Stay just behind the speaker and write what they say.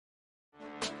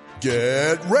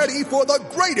Get ready for the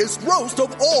greatest roast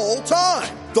of all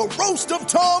time. The Roast of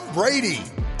Tom Brady.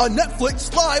 A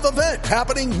Netflix live event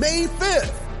happening May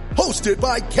 5th. Hosted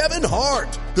by Kevin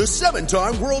Hart. The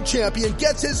 7-time world champion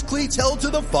gets his cleats held to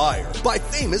the fire by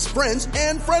famous friends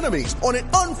and frenemies on an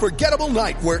unforgettable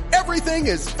night where everything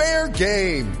is fair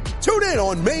game. Tune in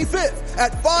on May 5th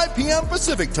at 5 p.m.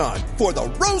 Pacific time for the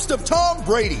Roast of Tom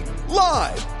Brady.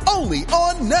 Live only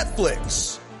on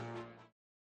Netflix.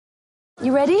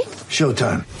 You ready?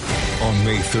 Showtime. On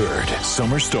May 3rd,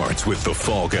 summer starts with The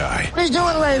Fall Guy. Let's do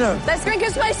it later. Let's drink a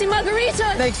spicy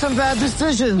margarita. Make some bad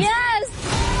decisions. Yes.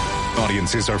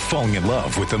 Audiences are falling in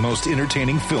love with the most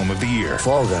entertaining film of the year.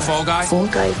 Fall Guy. Fall Guy? Fall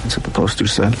Guy. That's what the poster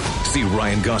said. See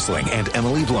Ryan Gosling and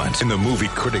Emily Blunt in the movie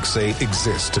critics say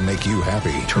exists to make you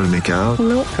happy. Trying to make it out?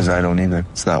 Nope. Because I don't either.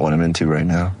 It's not what I'm into right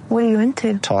now. What are you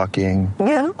into? Talking.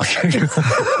 Yeah.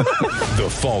 The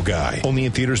Fall Guy. Only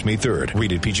in theaters May 3rd.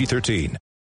 Rated PG-13.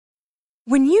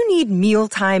 When you need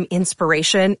mealtime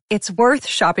inspiration, it's worth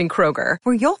shopping Kroger,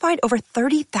 where you'll find over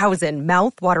 30,000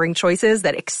 mouth-watering choices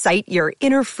that excite your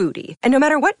inner foodie. And no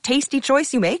matter what tasty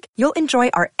choice you make, you'll enjoy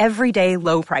our everyday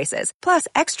low prices, plus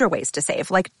extra ways to save,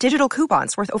 like digital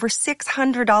coupons worth over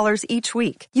 $600 each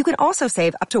week. You can also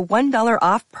save up to $1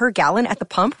 off per gallon at the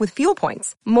pump with fuel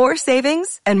points. More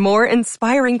savings and more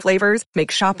inspiring flavors make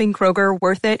shopping Kroger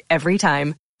worth it every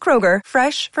time. Kroger,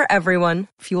 fresh for everyone.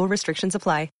 Fuel restrictions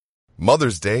apply.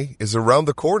 Mother's Day is around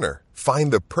the corner.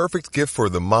 Find the perfect gift for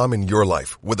the mom in your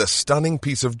life with a stunning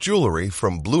piece of jewelry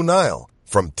from Blue Nile.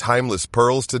 From timeless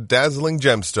pearls to dazzling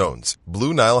gemstones,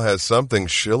 Blue Nile has something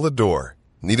she'll adore.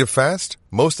 Need it fast?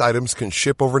 Most items can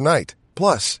ship overnight.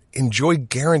 Plus, enjoy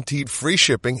guaranteed free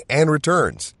shipping and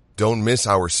returns. Don't miss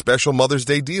our special Mother's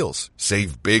Day deals.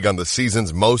 Save big on the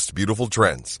season's most beautiful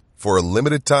trends. For a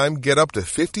limited time, get up to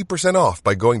 50% off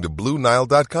by going to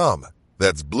BlueNile.com.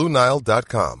 That's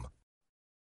BlueNile.com.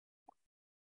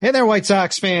 Hey there, White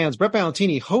Sox fans. Brett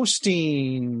Ballantini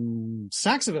hosting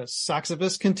Soxivus.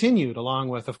 Soxivus continued, along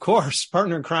with, of course,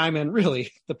 partner in crime and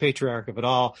really the patriarch of it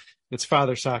all. It's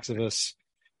Father Soxivus,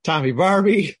 Tommy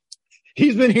Barbie.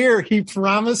 He's been here. He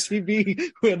promised he'd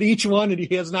be with each one, and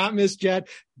he has not missed yet.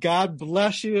 God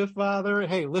bless you, Father.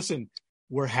 Hey, listen,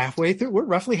 we're halfway through. We're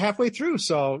roughly halfway through.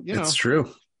 So, you know, it's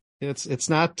true. It's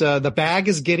not, the bag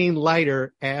is getting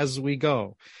lighter as we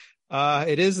go.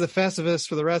 It is the Festivus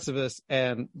for the rest of us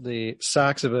and the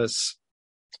Soxivus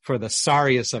for the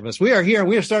sorriest of us. We are here.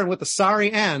 We are starting with the sorry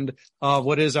end of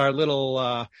what is our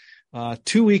little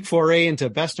 2-week foray into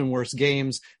best and worst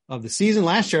games of the season.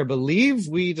 Last year, I believe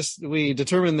we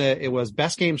determined that it was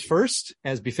best games first,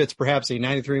 as befits perhaps a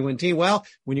 93-win team. Well,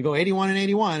 when you go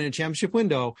 81-81 in a championship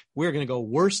window, we're going to go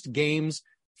worst games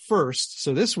first.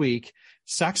 So this week,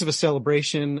 Socks of a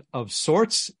celebration of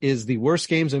sorts is the worst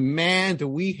games, and man, do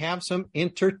we have some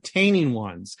entertaining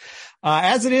ones.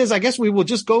 As it is, I guess we will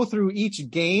just go through each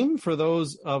game for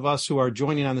those of us who are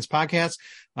joining on this podcast,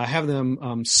 have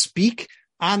them speak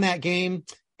on that game.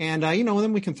 And,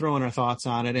 then we can throw in our thoughts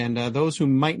on it. And those who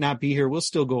might not be here, we'll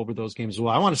still go over those games as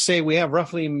well. I want to say we have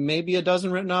roughly maybe a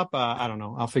dozen written up. I don't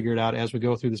know. I'll figure it out as we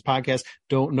go through this podcast.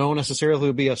 Don't know necessarily if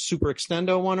it'll be a super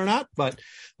extendo one or not, but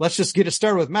let's just get it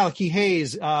started with Malachi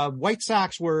Hayes. White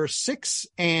Sox were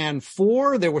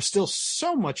 6-4. There was still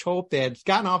so much hope. They had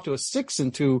gotten off to a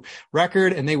 6-2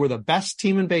 record, and they were the best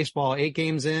team in baseball 8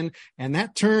 games in. And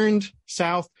that turned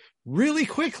south really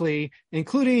quickly,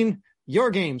 including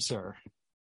your game, sir.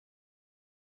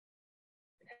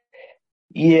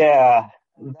 Yeah,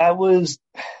 that was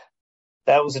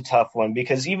a tough one,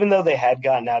 because even though they had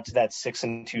gotten out to that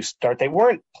 6-2 start, they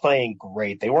weren't playing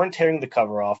great. They weren't tearing the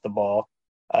cover off the ball.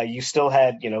 You still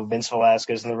had, Vince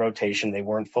Velasquez in the rotation. They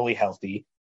weren't fully healthy.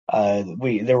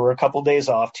 There were a couple days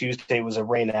off. Tuesday was a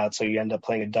rain out, so you end up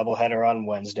playing a doubleheader on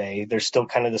Wednesday. There's still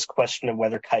kind of this question of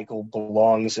whether Keuchel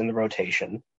belongs in the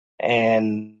rotation.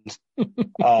 And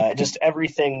just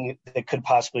everything that could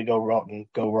possibly go wrong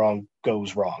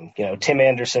goes wrong. Tim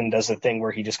Anderson does the thing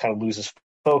where he just kind of loses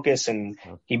focus and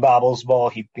he bobbles the ball.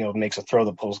 He makes a throw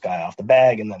that pulls guy off the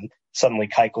bag, and then suddenly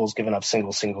Keuchel's giving up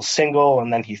single,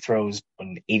 and then he throws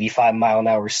an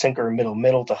 85-mile-an-hour sinker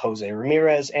middle to Jose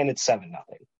Ramirez, and it's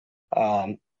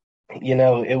 7-0.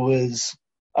 It was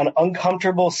an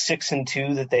uncomfortable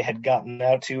 6-2 that they had gotten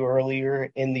out to earlier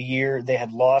in the year. They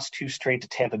had lost 2 straight to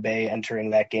Tampa Bay entering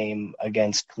that game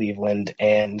against Cleveland.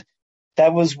 And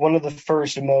that was one of the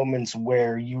first moments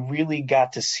where you really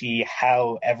got to see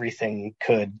how everything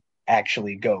could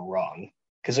actually go wrong,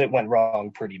 because it went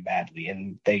wrong pretty badly.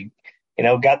 And they,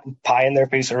 got pie in their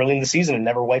face early in the season and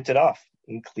never wiped it off.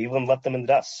 And Cleveland left them in the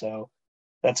dust. So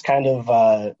that's kind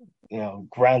of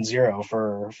ground zero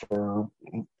for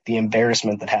the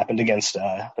embarrassment that happened against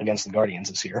the Guardians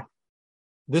this year.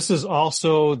 This is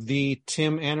also the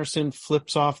Tim Anderson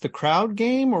flips off the crowd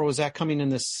game, or was that coming in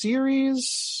the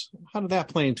series? How did that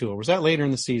play into it? Was that later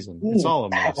in the season? It's all a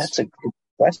mess. That's a good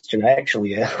question. I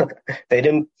actually, they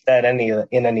didn't put that in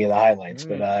any of the highlights,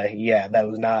 but that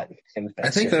was not Tim's best.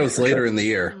 I think that was later in the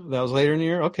year. That was later in the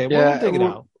year? Okay, well, we'll dig it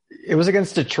out. It was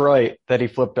against Detroit that he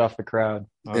flipped off the crowd.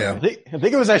 Yeah. I think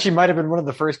it was actually might have been one of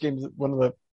the first games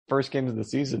of the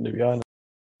season, to be honest.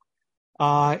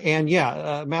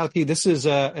 Malachi, this is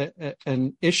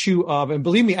an issue of, and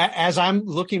believe me, as I'm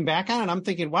looking back on it, I'm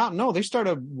thinking, wow, no, they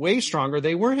started way stronger.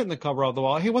 They were hitting the cover of the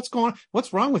wall. Hey, what's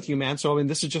wrong with you, man? So, I mean,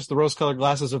 this is just the rose-colored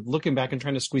glasses of looking back and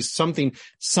trying to squeeze something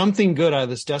good out of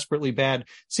this desperately bad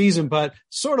season. But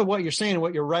sort of what you're saying and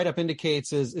what your write-up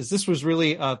indicates is this was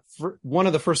really one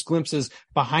of the first glimpses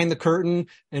behind the curtain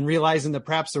and realizing that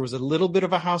perhaps there was a little bit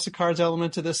of a house of cards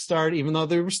element to this start, even though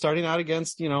they were starting out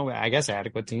against, I guess,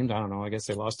 adequate teams. I don't know. I guess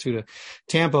they lost 2 to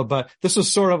Tampa, but this was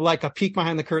sort of like a peek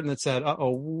behind the curtain that said,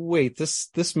 "Uh-oh, wait,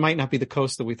 this might not be the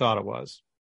coast that we thought it was."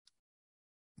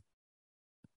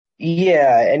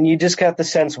 Yeah, and you just got the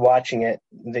sense watching it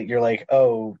that you're like,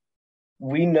 oh,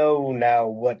 we know now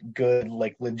what good,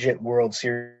 like, legit World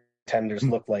Series contenders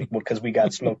look like because we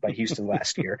got smoked by Houston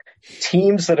last year.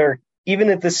 Teams that are, even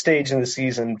at this stage in the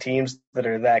season, teams that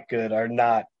are that good are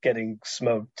not getting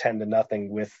smoked 10-0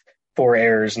 with 4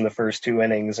 errors in the first 2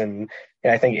 innings. And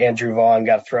I think Andrew Vaughn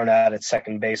got thrown out at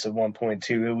second base at 1.2.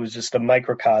 It was just a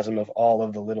microcosm of all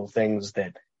of the little things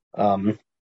that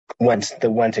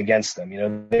went against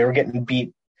them. They were getting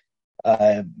beat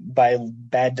by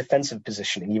bad defensive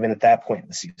positioning, even at that point in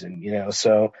the season,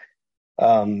 So,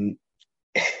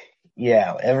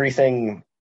 everything.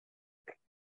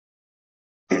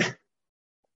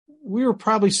 We were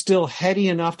probably still heady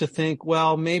enough to think,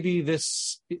 well, maybe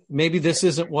this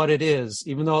isn't what it is,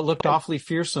 even though it looked awfully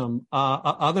fearsome.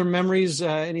 Other memories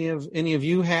any of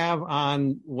you have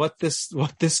on what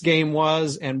this game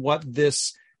was and what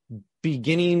this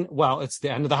beginning? Well, it's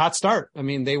the end of the hot start. I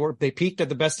mean, they peaked at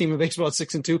the best team in baseball at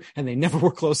 6-2, and they never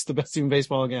were close to the best team in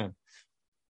baseball again.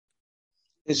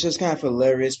 It's just kind of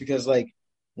hilarious because, like,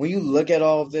 when you look at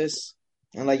all of this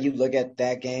and like you look at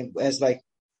that game as like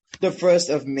the first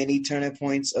of many turning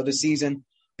points of the season,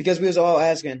 because we was all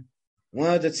asking,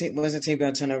 when's the team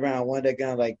going to turn around? When are they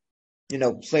going to,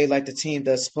 play like the team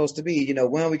that's supposed to be?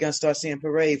 When are we going to start seeing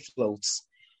parade floats?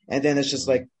 And then it's just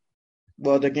like,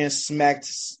 well, they're getting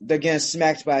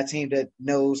smacked by a team that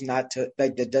knows not to,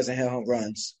 like, that doesn't hit home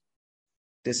runs.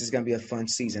 This is going to be a fun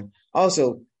season.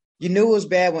 Also, you knew it was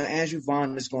bad when Andrew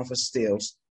Vaughn was going for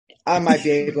steals. I might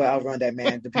be able to outrun that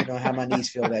man, depending on how my knees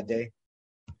feel that day.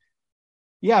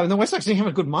 Yeah, and the White Sox didn't have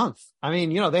a good month. I mean,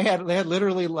 they had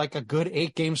literally like a good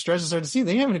 8-game stretch to start the season.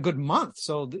 They didn't have a good month,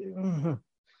 so they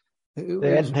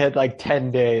hadn't had like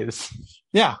 10 days.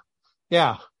 Yeah,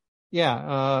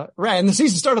 right. And the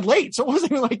season started late, so it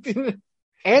wasn't even like.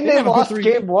 And they lost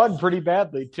game 1 pretty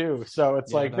badly too. So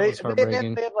it's like they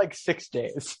had like 6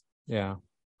 days. Yeah.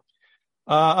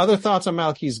 Other thoughts on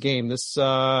Malachi's game? This,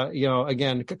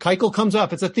 again, Keuchel comes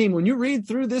up. It's a theme. When you read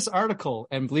through this article,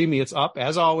 and believe me, it's up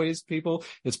as always, people.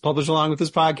 It's published along with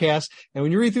this podcast. And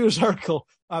when you read through this article,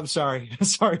 I'm sorry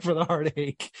for the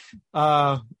heartache.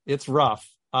 It's rough.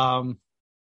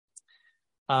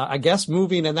 I guess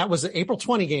moving, and that was the April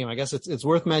 20 game. I guess it's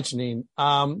worth mentioning.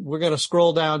 We're going to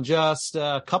scroll down just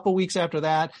a couple weeks after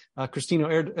that. Christina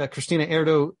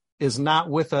Erdo is not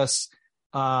with us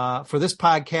for this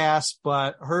podcast,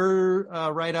 but her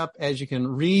write-up, as you can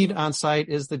read on site,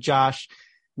 is the Josh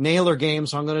Naylor game.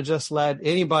 So I'm going to just let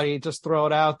anybody just throw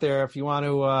it out there if you want to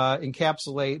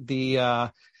encapsulate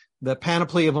the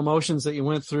panoply of emotions that you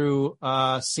went through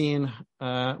seeing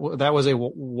that was a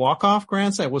walk-off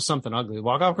grand slam. It was something ugly.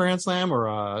 Walk-off grand slam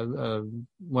or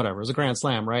whatever. It was a grand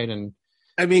slam, right? And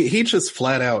I mean, he just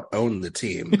flat out owned the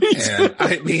team. And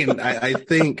I mean, I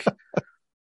think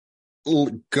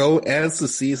as the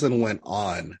season went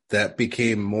on, that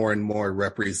became more and more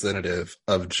representative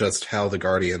of just how the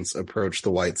Guardians approach the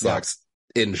White Sox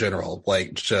in general.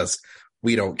 Like, just,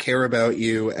 we don't care about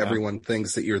you. Everyone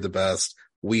thinks that you're the best.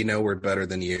 We know we're better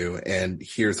than you, and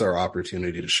here's our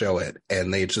opportunity to show it.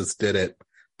 And they just did it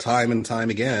time and time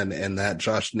again. And that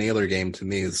Josh Naylor game, to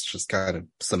me, is just kind of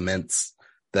cements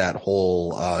that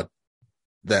whole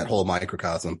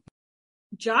microcosm.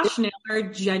 Josh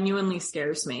Naylor genuinely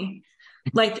scares me.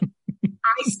 Like,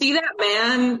 I see that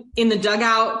man in the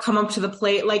dugout come up to the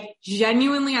plate. Like,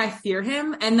 genuinely, I fear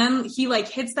him. And then he like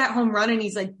hits that home run and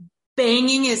he's like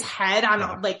banging his head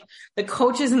on like the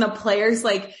coaches and the players.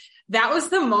 Like, that was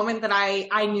the moment that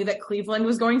I knew that Cleveland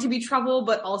was going to be trouble,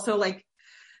 but also like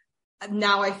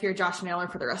now I fear Josh Naylor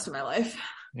for the rest of my life.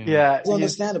 Yeah. It's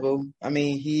understandable. I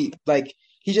mean, he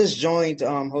just joined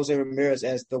Jose Ramirez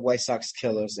as the White Sox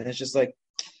killers, and it's just like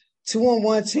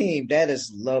 2-on-1 team. That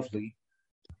is lovely.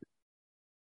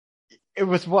 It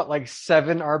was like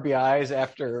 7 RBIs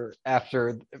after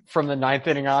from the 9th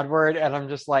inning onward, and I'm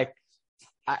just like,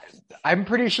 I'm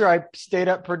pretty sure I stayed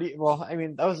up pretty well. I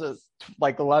mean, that was a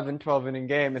 11, 12 inning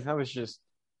game, and I was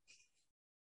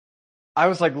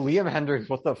like, Liam Hendricks,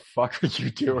 what the fuck are you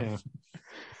doing?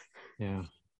 Yeah.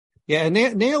 And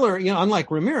Naylor, unlike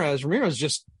Ramirez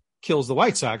just kills the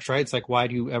White Sox, right? It's like, why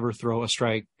do you ever throw a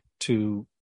strike to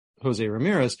Jose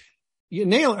Ramirez?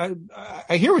 Naylor,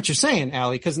 I hear what you're saying,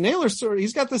 Allie, because Naylor's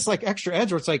he's got this like extra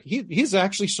edge where it's like he's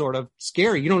actually sort of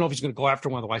scary. You don't know if he's going to go after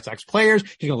one of the White Sox players.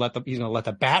 He's going to let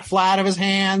the bat fly out of his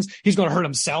hands. He's going to hurt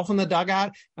himself in the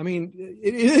dugout. I mean,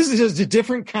 it is just a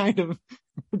different kind of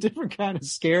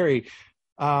scary.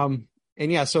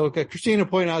 So Christina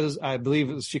pointed out, I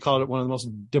believe she called it one of the most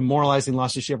demoralizing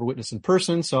losses she ever witnessed in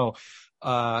person. So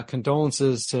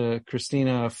condolences to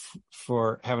Christina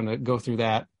for having to go through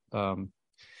that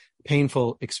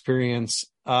painful experience.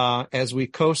 As we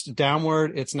coast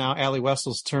downward, it's now Allie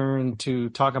Wessel's turn to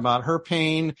talk about her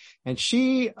pain. And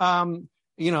she, a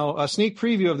sneak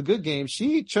preview of the good game,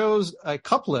 she chose a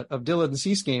couplet of Dylan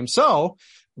Cease games. So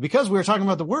because we were talking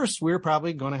about the worst, we're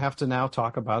probably going to have to now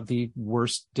talk about the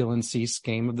worst Dylan Cease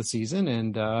game of the season.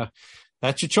 And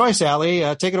that's your choice, Allie.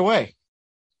 Take it away.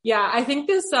 Yeah, I think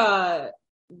this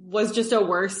was just a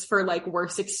worst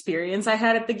experience I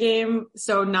had at the game.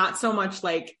 So not so much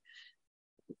like,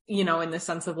 in the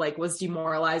sense of like was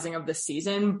demoralizing of the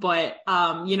season, but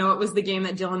it was the game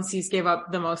that Dylan Cease gave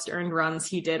up the most earned runs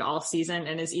he did all season,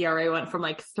 and his ERA went from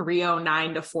like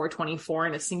 3.09 to 4.24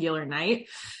 in a singular night.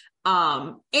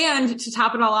 And to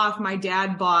top it all off, my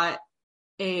dad bought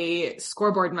a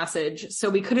scoreboard message, so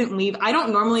we couldn't leave. I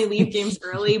don't normally leave games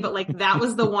early, but like that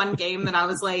was the one game that I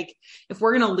was like, if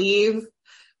we're going to leave,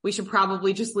 we should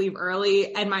probably just leave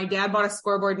early. And my dad bought a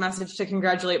scoreboard message to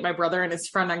congratulate my brother and his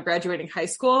friend on graduating high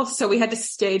school. So we had to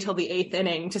stay till the 8th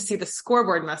inning to see the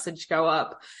scoreboard message go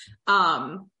up.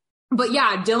 But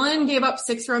yeah, Dylan gave up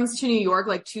 6 runs to New York,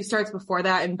 like 2 starts before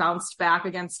that, and bounced back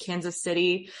against Kansas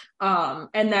City. And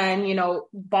then,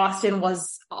 Boston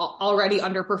was already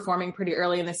underperforming pretty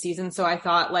early in the season. So I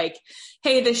thought like,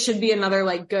 hey, this should be another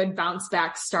like good bounce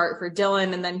back start for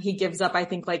Dylan. And then he gives up, I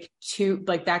think like 2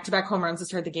 like back-to-back home runs to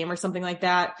start the game or something like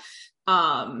that.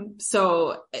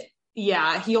 So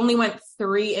yeah, he only went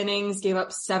 3 innings, gave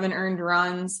up 7 earned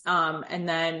runs. And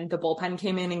then the bullpen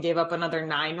came in and gave up another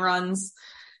 9 runs.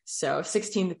 So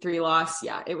 16-3 loss.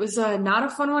 Yeah, it was not a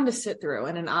fun one to sit through,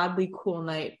 and an oddly cool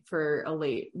night for a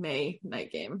late May night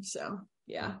game. So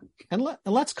yeah. And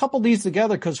let's couple these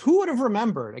together, because who would have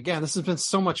remembered? Again, this has been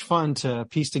so much fun to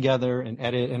piece together and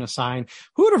edit and assign.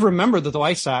 Who would have remembered that the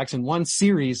White Sox in one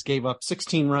series gave up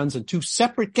 16 runs in 2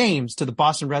 separate games to the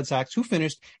Boston Red Sox, who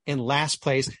finished in last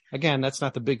place? Again, that's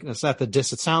not the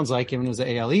diss it sounds like, given it was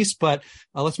the AL East. But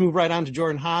let's move right on to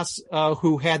Jordan Haas,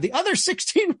 who had the other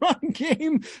 16-run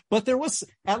game. But there was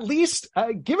at least,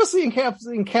 give us the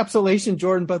encapsulation,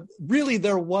 Jordan. But really,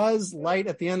 there was light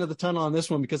at the end of the tunnel on this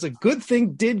one, because a good thing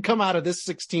did come out of this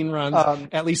 16 runs,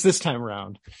 at least this time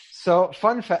around. So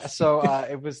fun fact. So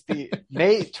it was the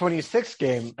May 26th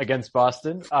game against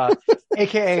Boston,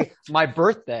 aka my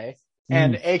birthday,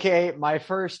 and aka my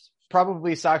first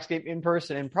probably Sox game in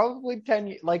person in probably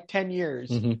 10 years.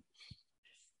 Mm-hmm.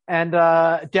 And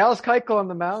Dallas Keuchel on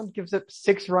the mound gives up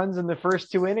 6 runs in the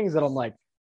first 2 innings, and I'm like,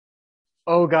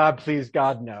 oh God, please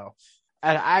God, no.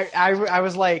 And I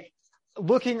was like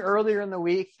looking earlier in the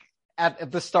week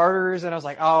at the starters, and I was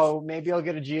like, oh, maybe I'll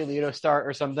get a Giolito start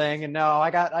or something. And no,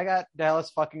 I got Dallas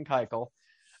fucking Keuchel.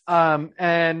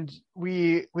 And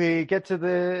we get to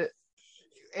the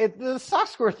Sox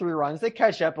score 3 runs. They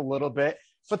catch up a little bit,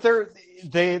 but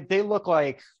they look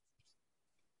like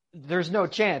there's no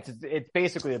chance. It's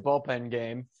basically a bullpen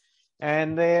game.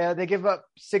 And they give up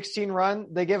 16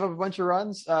 runs. They give up a bunch of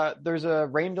runs. There's a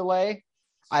rain delay.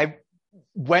 I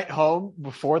went home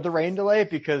before the rain delay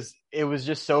because it was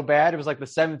just so bad. It was like the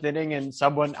 7th inning, and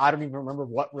someone, I don't even remember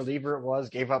what reliever it was,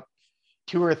 gave up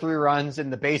 2 or 3 runs,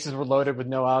 and the bases were loaded with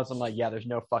no outs. I'm like, yeah, there's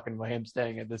no fucking way I'm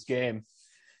staying at this game.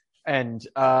 And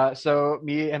so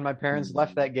me and my parents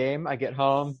left that game. I get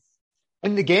home,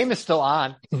 and the game is still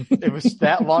on. It was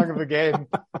that long of a game.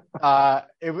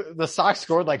 The Sox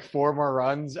scored like 4 more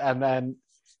runs, and then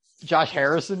Josh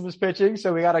Harrison was pitching,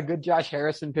 so we got a good Josh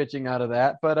Harrison pitching out of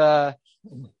that. But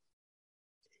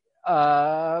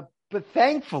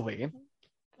thankfully,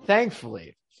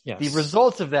 Yes. the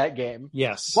results of that game,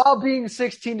 Yes. while being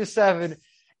 16-7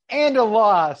 and a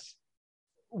loss,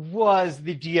 was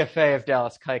the DFA of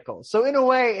Dallas Keuchel. So in a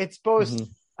way, it's both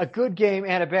a good game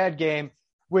and a bad game,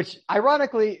 which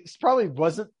ironically probably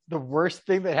wasn't the worst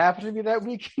thing that happened to me that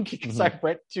weekend because I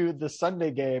went to the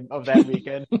Sunday game of that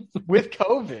weekend with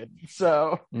COVID.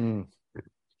 So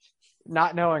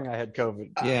not knowing I had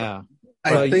COVID. Yeah.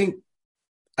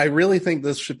 I really think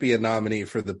this should be a nominee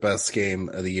for the best game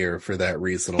of the year for that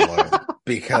reason alone,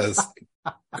 because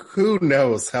who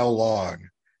knows how long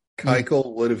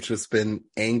Keuchel would have just been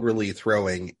angrily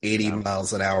throwing 80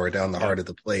 miles an hour down the heart of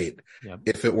the plate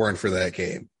if it weren't for that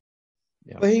game.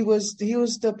 Yeah. But he was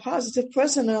the positive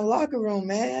person in the locker room,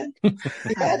 man. You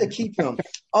had to keep him.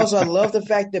 Also, I love the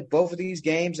fact that both of these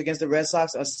games against the Red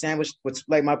Sox are sandwiched,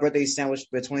 like my birthday is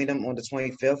sandwiched between them on the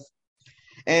 25th.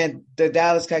 And the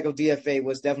Dallas Keuchel DFA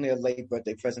was definitely a late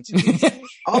birthday present to me.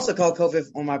 I also called COVID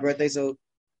on my birthday, so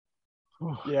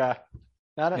yeah.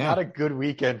 Not a good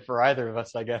weekend for either of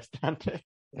us, I guess, Dante.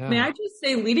 Yeah. May I just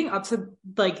say, leading up to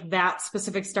like that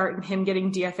specific start and him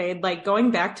getting DFA'd, like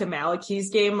going back to Malachi's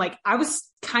game, like I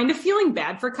was kind of feeling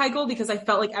bad for Keuchel because I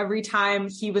felt like every time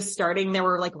he was starting, there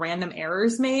were like random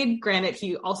errors made. Granted,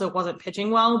 he also wasn't pitching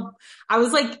well. I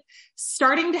was like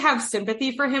starting to have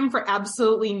sympathy for him for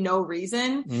absolutely no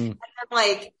reason. And then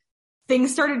like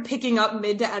things started picking up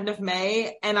mid to end of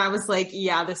May, and I was like,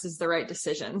 yeah, this is the right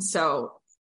decision. So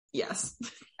yes.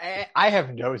 I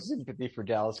have no sympathy for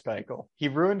Dallas Keuchel. He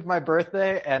ruined my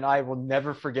birthday, and I will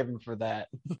never forgive him for that.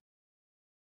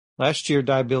 Last year,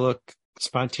 Di Billick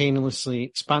spontaneously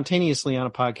on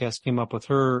a podcast came up with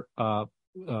her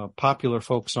popular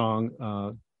folk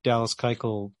song, Dallas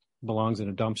Keuchel Belongs in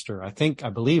a Dumpster. I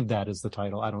believe that is the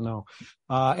title. I don't know.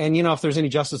 And if there's any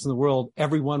justice in the world,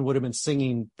 everyone would have been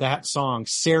singing that song,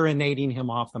 serenading him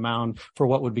off the mound for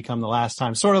what would become the last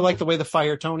time. Sort of like the way the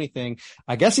Fire Tony thing.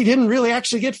 I guess he didn't really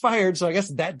actually get fired, so I guess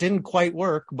that didn't quite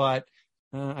work, but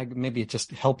maybe it just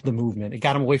helped the movement. It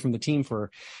got him away from the team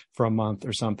for a month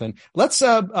or something. Let's,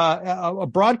 a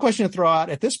broad question to throw out.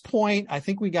 At this point, I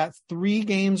think we got 3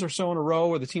 games or so in a row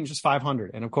where the team's just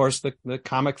 500. And of course, the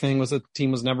comic thing was that the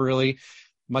team was never really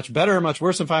much better or much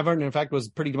worse than 500. And in fact, was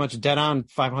pretty much dead on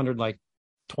 500, like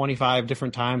 25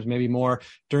 different times, maybe more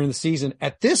during the season.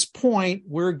 At this point,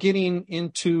 we're getting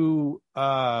into, what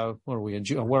are we in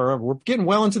June? We're getting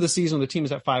well into the season. The team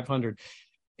is at 500.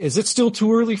 Is it still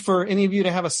too early for any of you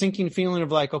to have a sinking feeling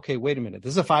of like, okay, wait a minute,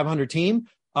 this is a 500 team?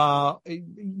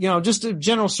 Just a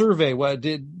general survey. What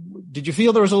did you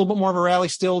feel there was a little bit more of a rally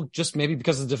still, just maybe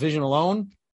because of the division alone?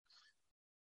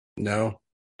 No.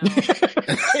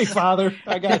 Hey, Father,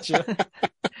 I got you.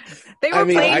 They were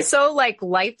playing so like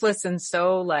lifeless and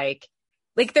so like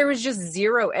there was just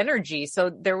zero energy.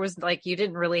 So there was like, you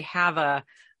didn't really have a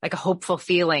hopeful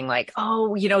feeling like,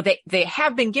 they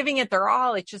have been giving it their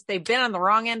all. It's just, they've been on the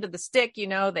wrong end of the stick.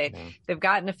 They've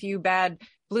gotten a few bad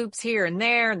bloops here and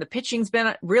there, and the pitching's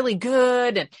been really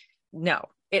good. And no,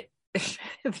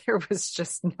 there was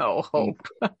just no hope.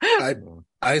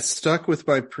 I stuck with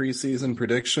my preseason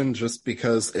prediction just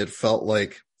because it felt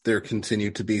like there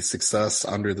continued to be success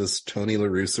under this Tony La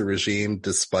Russa regime,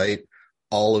 despite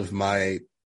all of my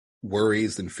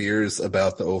worries and fears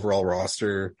about the overall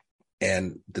roster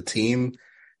and the team.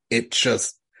 It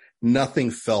just, nothing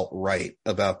felt right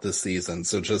about this season.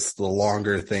 So just the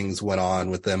longer things went on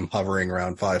with them hovering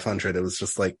around 500, it was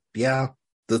just like, yeah,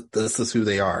 this is who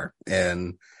they are.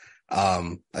 And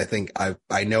I think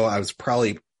I know I was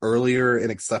probably earlier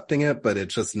in accepting it, but it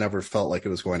just never felt like it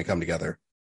was going to come together.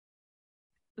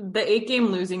 The 8-game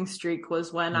losing streak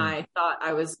was when I thought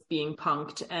I was being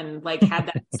punked and like had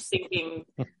that sinking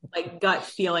like gut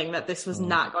feeling that this was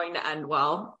not going to end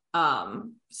well.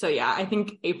 So yeah, I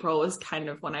think April was kind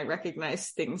of when I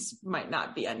recognized things might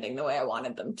not be ending the way I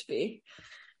wanted them to be.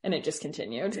 And it just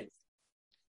continued.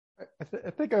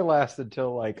 I think I lasted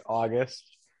till like August.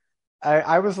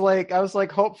 I was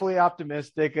like hopefully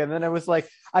optimistic. And then I was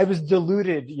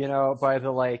deluded, by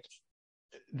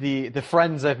the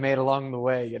friends I've made along the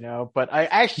way, but I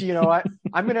actually,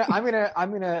 I'm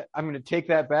going to take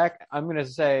that back. I'm going to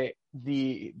say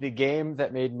the game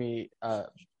that made me,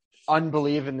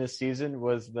 unbelieve in this season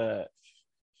was the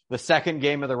second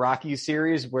game of the Rockies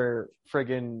series where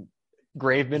friggin'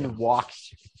 Graveman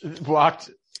walked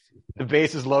the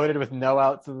bases loaded with no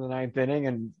outs in the 9th inning,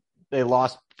 and they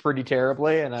lost pretty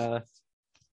terribly, and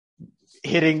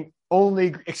hitting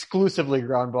only exclusively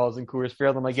ground balls in Coors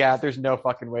Field. I'm like, yeah, there's no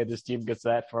fucking way this team gets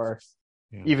that far,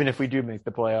 even if we do make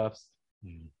the playoffs.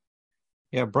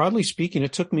 Yeah, broadly speaking,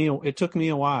 it took me a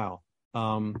while.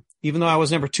 Even though I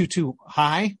was never too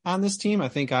high on this team, I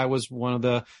think I was one of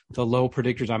the low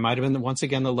predictors. I might have been once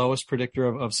again the lowest predictor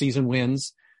of season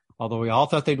wins, although we all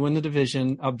thought they'd win the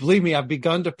division. Believe me, I've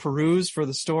begun to peruse for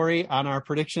the story on our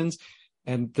predictions,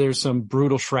 and there's some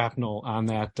brutal shrapnel on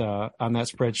that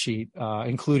spreadsheet,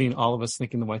 including all of us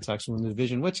thinking the White Sox win the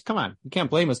division, which, come on, you can't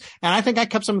blame us. And I think I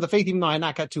kept some of the faith, even though I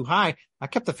not got too high. I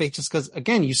kept the faith just because,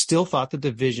 again, you still thought the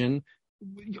division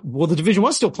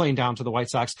was still playing down to the White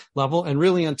Sox level. And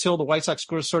really until the White Sox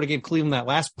sort of gave Cleveland that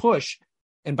last push.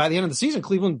 And by the end of the season,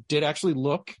 Cleveland did actually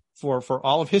look for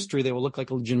all of history. They will look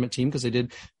like a legitimate team because they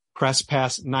did press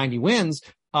past 90 wins.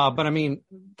 But I mean,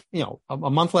 a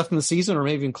month left in the season, or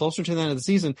maybe even closer to the end of the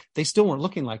season, they still weren't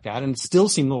looking like that. And it still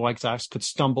seemed the White Sox could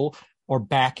stumble or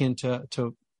back into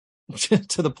to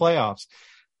the playoffs.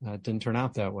 It didn't turn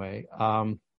out that way.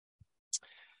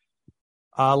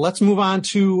 Let's move on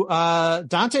to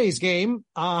Dante's game.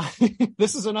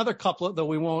 This is another couplet,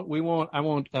 though I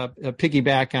won't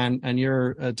piggyback on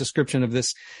your description of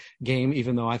this game,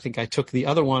 even though I think I took the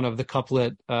other one of the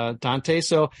couplet, Dante.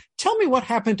 So tell me what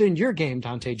happened in your game,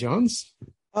 Dante Jones.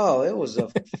 Oh, it was a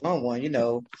fun one,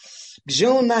 June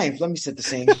 9th, let me set the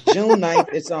scene. June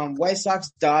 9th, it's White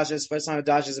Sox Dodgers. First time the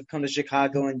Dodgers have come to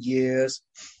Chicago in years.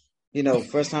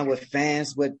 First time with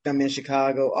fans with them in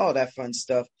Chicago, all that fun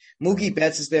stuff. Mookie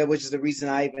Betts is there, which is the reason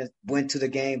I even went to the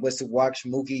game, was to watch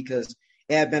Mookie, because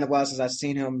it had been a while since I've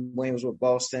seen him when he was with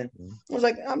Boston. I was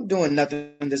like, I'm doing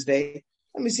nothing this day.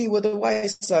 Let me see what the White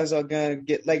Sox are going to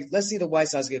get. Let's see the White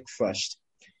Sox get crushed.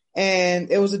 And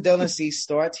it was a Dylan Cease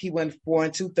start. He went 4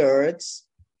 2/3.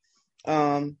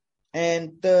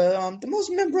 And the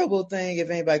most memorable thing, if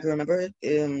anybody can remember it,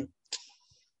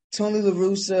 Tony La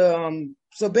Russa.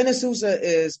 So Benny Sousa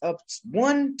is up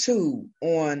 1-2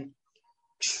 on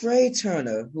Trey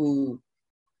Turner, who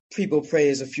people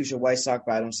praise a future White Sox,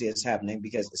 but I don't see it's happening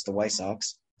because it's the White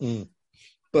Sox. Tony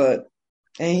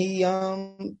La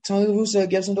Russa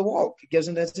gives him the walk, gives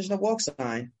him the intentional walk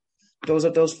sign, throws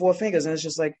up those 4 fingers, and it's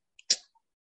just like,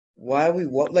 why are we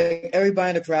walk? Like,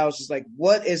 everybody in the crowd is just like,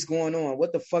 what is going on?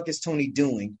 What the fuck is Tony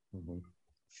doing?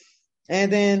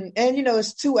 And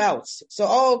it's 2 outs. So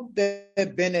all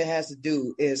that Bennett has to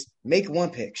do is make one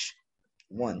pitch.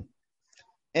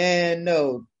 And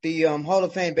no, the Hall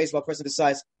of Fame baseball person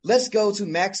decides, let's go to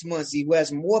Max Muncy, who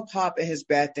has more pop in his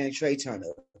bat than Trey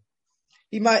Turner.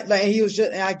 He might,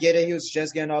 I get it, he was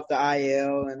just getting off the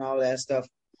IL and all that stuff.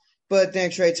 But then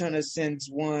Trey Turner sends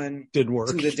one to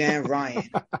the Dan Ryan.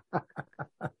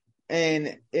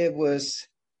 And it was,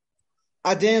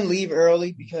 I didn't leave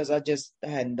early because I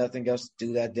had nothing else to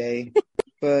do that day.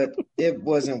 But it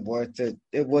wasn't worth it.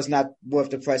 It was not worth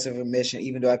the price of admission,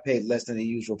 even though I paid less than the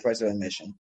usual price of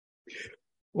admission.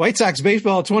 White Sox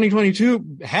baseball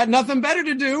 2022 had nothing better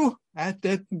to do.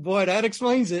 That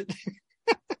explains it.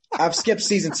 I've skipped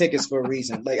season tickets for a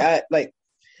reason.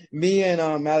 Me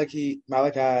and Malachi,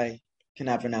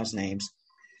 cannot pronounce names.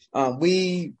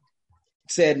 We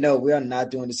said, no, we are not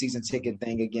doing the season ticket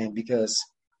thing again because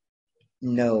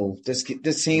no, this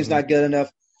team's not good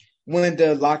enough. When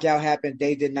the lockout happened,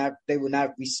 they were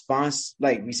not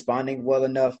responding well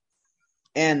enough.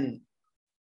 And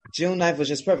June 9th was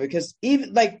just perfect because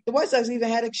even the White Sox even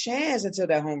had a chance until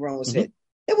that home run was hit.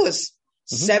 It was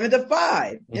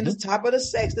 7-5 in the top of the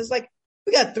 6th. It's like,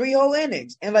 we got 3 whole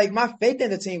innings. And my faith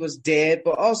in the team was dead,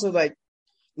 but also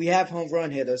we have home run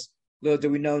hitters. Little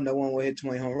do we know no one will hit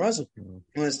 20 home runs on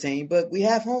this team, but we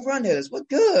have home run hitters. We're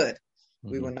good.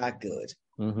 We were not good.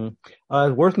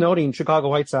 Worth noting, Chicago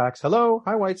White Sox. Hello.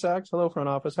 Hi, White Sox. Hello, front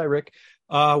office. Hi, Rick.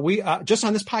 We just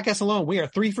on this podcast alone, we are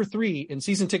 3 for 3 in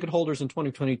season ticket holders in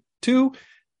 2022.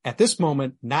 At this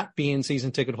moment, not being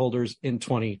season ticket holders in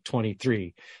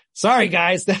 2023. Sorry,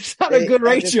 guys. That's not a good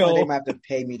ratio. They might have to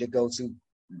pay me to go to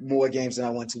more games than I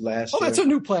went to last year. Oh, that's a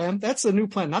new plan. That's a new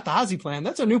plan. Not the Ozzy plan.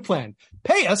 That's a new plan.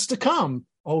 Pay us to come.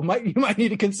 Oh, you might need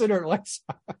to consider it, White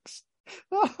Sox.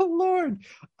 Oh, Lord.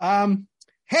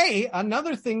 Hey,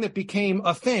 another thing that became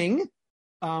a thing,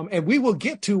 and we will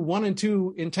get to 1 and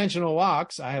 2 intentional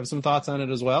walks. I have some thoughts on it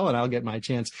as well, and I'll get my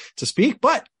chance to speak.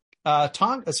 But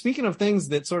speaking of things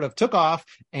that sort of took off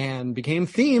and became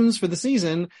themes for the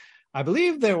season, I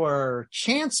believe there were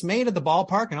chants made at the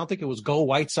ballpark. I don't think it was "Go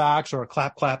White Sox" or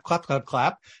 "Clap, clap, clap, clap,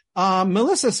 clap."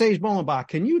 Melissa Sage-Bolenbach,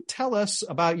 can you tell us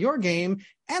about your game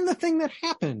and the thing that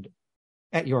happened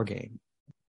at your game?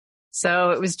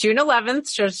 So it was June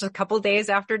 11th, just a couple days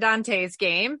after Dante's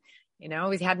game.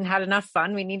 We hadn't had enough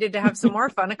fun. We needed to have some more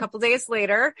fun a couple days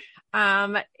later.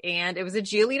 And it was a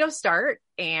Giolito start.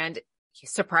 And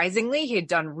surprisingly, he had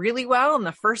done really well in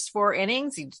the first 4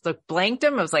 innings. He just blanked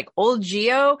him. It was like old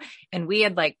Gio. And we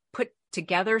had put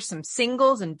together some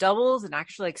singles and doubles and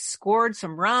actually like scored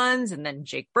some runs. And then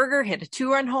Jake Burger hit a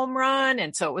 2-run home run.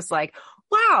 And so it was like,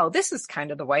 wow, this is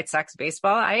kind of the White Sox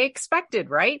baseball I expected,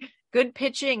 right? Good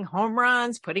pitching, home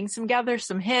runs, putting together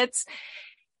some hits.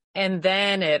 And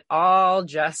then it all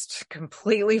just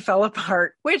completely fell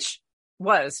apart, which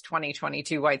was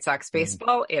 2022 White Sox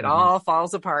baseball. It all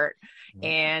falls apart.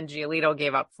 And Giolito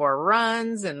gave up 4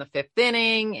 runs in the 5th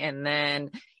inning. And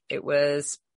then it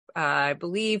was, I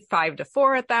believe,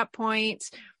 5-4 at that point.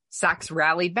 Sox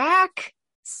rallied back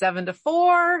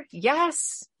 7-4.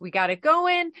 Yes, we got it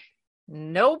going.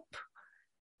 Nope.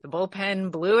 The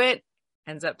bullpen blew it.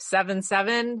 Ends up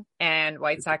 7-7. And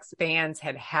White Sox fans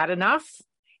had had enough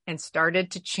and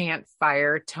started to chant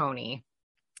 "Fire Tony."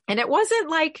 And it wasn't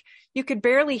like you could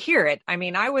barely hear it. I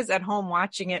mean, I was at home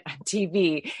watching it on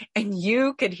TV and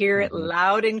you could hear it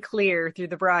loud and clear through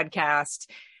the broadcast.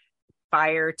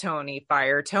 "Fire Tony,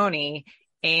 fire Tony."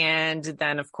 And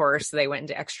then of course they went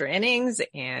into extra innings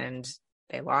and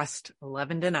they lost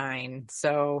 11-9.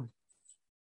 So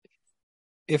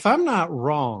if I'm not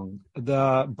wrong,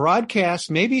 the broadcast,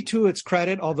 maybe to its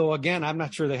credit, although again, I'm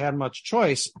not sure they had much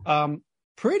choice,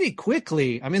 pretty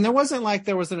quickly. I mean, there wasn't like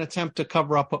there was an attempt to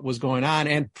cover up what was going on,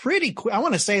 and pretty quick, I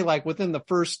want to say like within the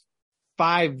first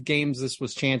 5 games, this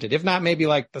was chanted, if not maybe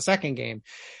like the second game,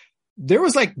 there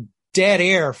was like dead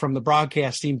air from the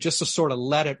broadcast team just to sort of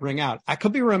let it ring out. I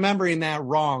could be remembering that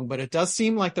wrong, but it does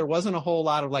seem like there wasn't a whole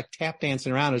lot of like tap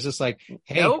dancing around. It's just like,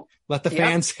 hey, let the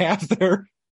fans have their.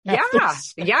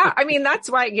 Yeah. I mean, that's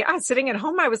why, sitting at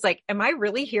home, I was like, am I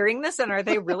really hearing this? And are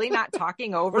they really not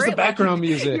talking over Where's it? The background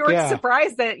music. You were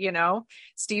surprised that,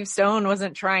 Steve Stone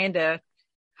wasn't trying to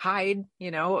hide,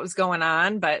 what was going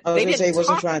on, but I was going to say, he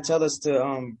wasn't trying to tell us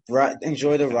to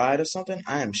enjoy the ride or something.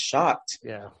 I am shocked.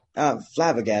 Yeah.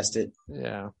 Flabbergasted.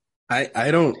 Yeah.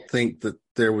 I don't think that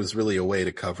there was really a way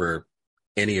to cover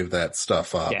any of that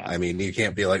stuff up. Yeah. I mean, you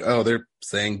can't be like, oh, they're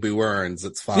saying Boo Earns,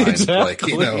 it's fine.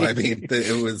 Exactly. Like, I mean,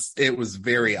 it was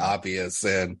very obvious.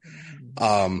 And,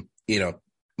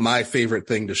 my favorite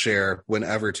thing to share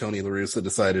whenever Tony La Russa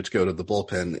decided to go to the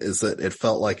bullpen is that it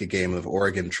felt like a game of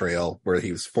Oregon Trail where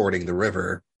he was fording the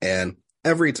river. And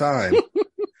every time,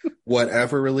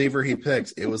 whatever reliever he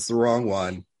picked, it was the wrong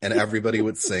one and everybody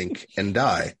would sink and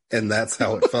die. And that's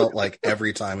how it felt like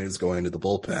every time he was going to the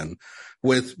bullpen.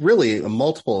 With really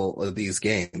multiple of these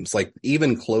games, like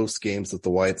even close games that the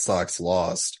White Sox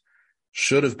lost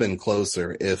should have been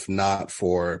closer if not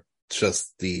for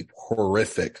just the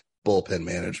horrific bullpen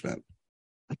management.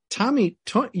 Tommy,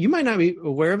 you might not be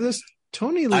aware of this.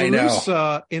 Tony La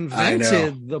Russa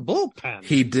invented the bullpen.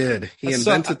 He did. He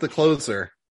invented the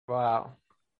closer. Wow.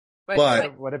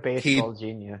 But what a baseball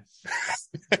genius.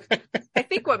 I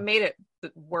think what made it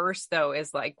worse though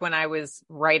is like when I was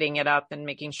writing it up and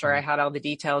making sure I had all the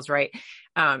details right,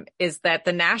 is that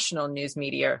the national news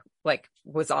media like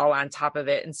was all on top of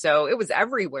it. And so it was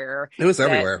everywhere.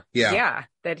 Yeah.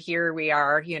 That here we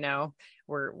are,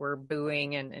 we're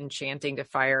booing and chanting to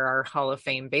fire our Hall of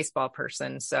Fame baseball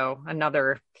person. So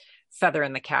another feather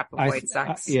in the cap of White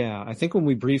Sox. I think when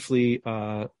we briefly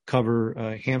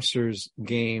cover Hamster's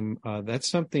game, that's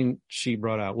something she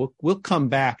brought out. We'll come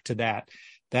back to that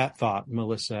thought,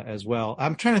 Melissa, as well.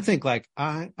 I'm trying to think like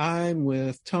I'm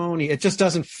with Tony. It just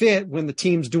doesn't fit when the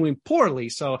team's doing poorly.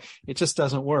 So it just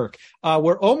doesn't work.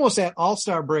 We're almost at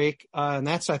All-Star break. And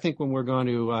that's, I think, when we're going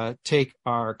to take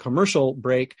our commercial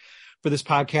break for this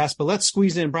podcast, but let's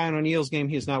squeeze in Brian O'Neill's game.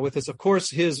 He is not with us. Of course,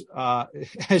 his,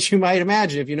 as you might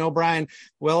imagine, if you know Brian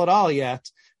well at all yet,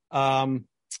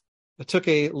 took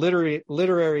a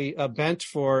literary bent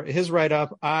for his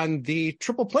write-up on the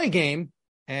triple play game.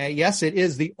 Yes, it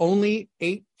is the only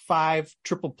 8-5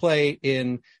 triple play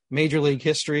in Major League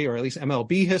history, or at least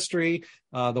MLB history.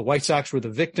 The White Sox were the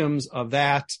victims of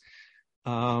that.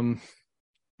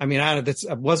 I mean,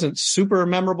 that wasn't super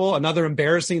memorable. Another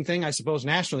embarrassing thing, I suppose,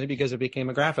 nationally, because it became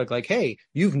a graphic like, hey,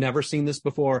 you've never seen this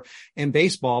before in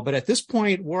baseball. But at this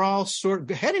point, we're all sort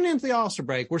of heading into the All-Star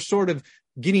break. We're sort of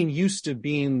getting used to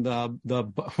being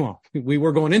we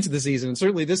were going into the season, and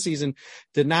certainly this season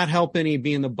did not help any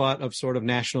being the butt of sort of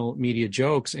national media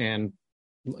jokes. And,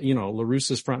 La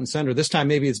Russa's front and center. This time,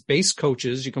 maybe it's base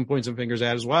coaches you can point some fingers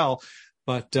at as well.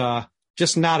 But,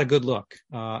 just not a good look,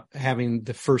 having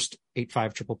the first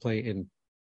 8-5 triple play in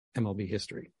MLB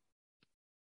history.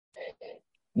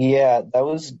 Yeah, that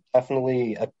was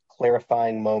definitely a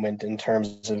clarifying moment in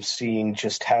terms of seeing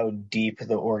just how deep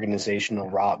the organizational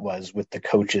rot was with the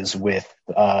coaches, with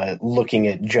looking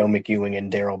at Joe McEwing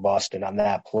and Daryl Boston on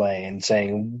that play and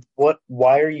saying,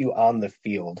 why are you on the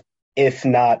field if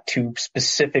not to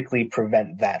specifically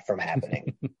prevent that from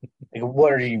happening? Like,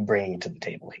 what are you bringing to the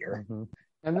table here? Mm-hmm.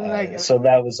 And then so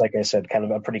that was, like I said, kind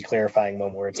of a pretty clarifying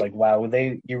moment where it's like, wow,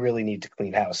 you really need to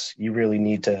clean house. You really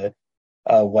need to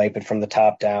wipe it from the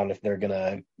top down if they're going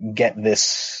to get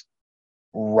this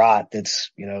rot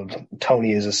that's,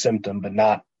 Tony is a symptom, but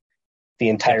not the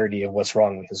entirety of what's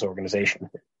wrong with this organization.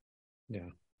 Yeah.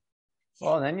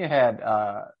 Well, and then you had,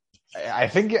 I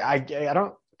think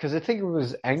it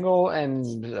was Engel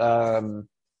and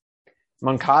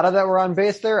Moncada that were on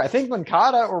base there. I think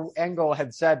Moncada or Engel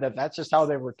had said that that's just how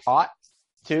they were taught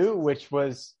too, which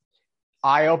was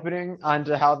eye-opening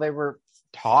onto how they were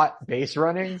taught base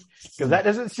running, because that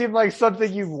doesn't seem like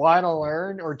something you want to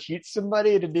learn or teach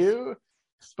somebody to do.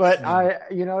 But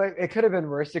it could have been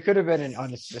worse. It could have been an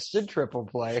unassisted triple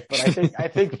play, but I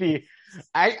think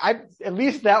at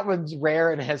least that one's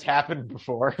rare and has happened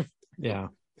before. Yeah.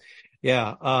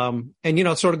 Yeah. And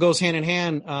it sort of goes hand in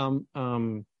hand,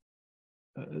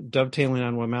 dovetailing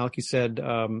on what Malachi said,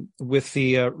 with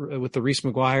the Reese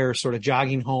McGuire sort of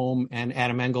jogging home and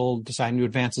Adam Engel deciding to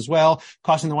advance as well,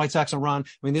 costing the White Sox a run. I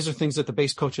mean, these are things that the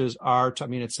base coaches are,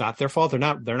 it's not their fault. They're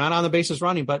not on the bases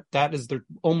running, but that is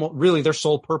their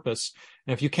sole purpose.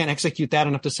 And if you can't execute that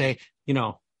enough to say,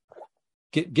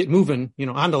 get moving,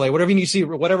 andale, whatever you see,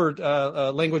 whatever,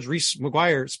 language Reese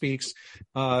McGuire speaks,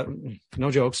 no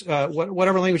jokes,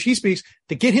 whatever language he speaks,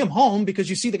 to get him home because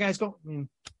you see the guys go,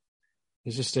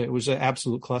 it was an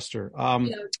absolute cluster.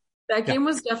 That game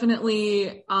was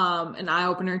definitely an eye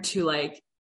opener to like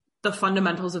the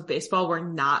fundamentals of baseball were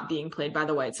not being played by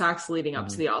the White Sox leading up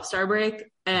to the All-Star break.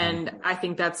 And I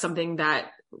think that's something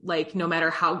that, like, no matter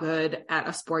how good at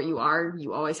a sport you are,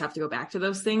 you always have to go back to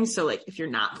those things. So like, if you're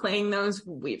not playing those,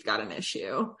 we've got an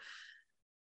issue.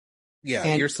 Yeah.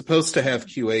 And you're supposed to have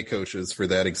QA coaches for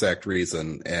that exact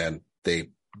reason. And they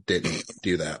didn't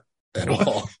do that at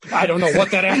all. I don't know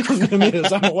what that acronym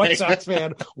is. I'm a White Sox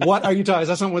fan. What are you talking? Is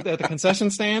that something at the concession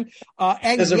stand? Go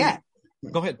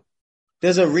ahead.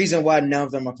 There's a reason why none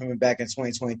of them are coming back in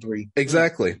 2023.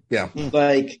 Exactly. Yeah.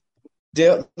 Like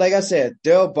I said,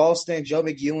 Daryl Boston, Joe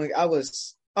McEwing. I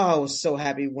was so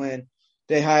happy when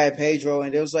they hired Pedro,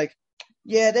 and it was like,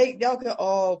 yeah, y'all can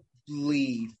all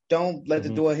leave. Don't let the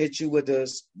door hit you with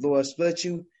the door split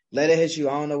you. Let it hit you.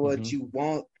 I don't know what you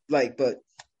want, but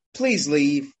please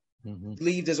leave.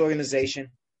 Leave this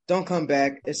organization. Don't come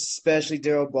back, especially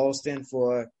Daryl Boston,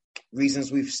 for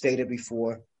reasons we've stated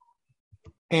before.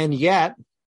 And yet,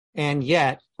 heading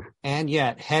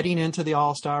into the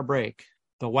All-Star break,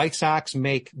 the White Sox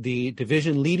make the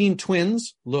division-leading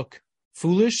Twins look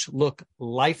foolish, look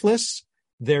lifeless.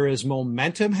 There is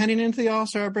momentum heading into the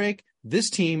All-Star break.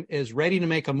 This team is ready to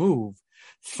make a move.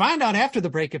 Find out after the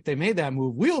break if they made that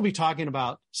move. We'll be talking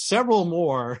about several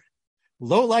more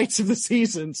low lights of the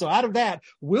season. So out of that,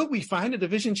 will we find a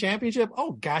division championship?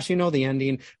 Oh gosh, the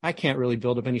ending. I can't really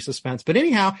build up any suspense, but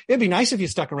anyhow, it'd be nice if you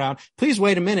stuck around. Please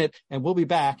wait a minute and we'll be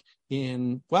back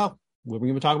we're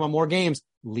going to talk about more games,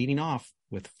 leading off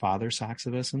with Father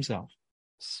Soxivus himself.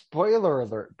 Spoiler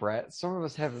alert, Brett. Some of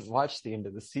us haven't watched the end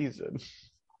of the season.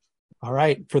 All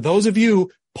right. For those of you,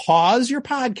 pause your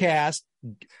podcast,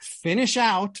 finish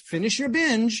your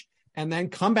binge, and then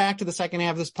come back to the second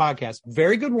half of this podcast.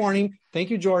 Very good warning. Thank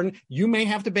you, Jordan. You may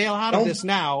have to bail out of this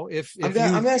now.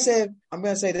 I'm gonna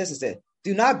say this instead.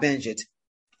 Do not binge it.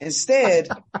 Instead,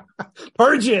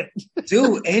 purge it.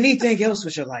 Do anything else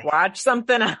with your life. Watch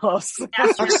something else.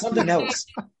 Watch something else.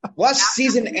 Watch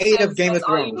season 8 of Game of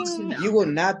Thrones. You will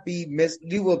not be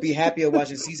You will be happier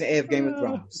watching season 8 of Game of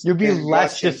Thrones. You'll be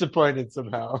less disappointed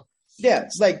somehow. Yeah,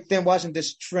 it's like them watching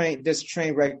this train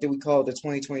wreck that we call the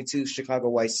 2022 Chicago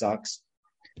White Sox.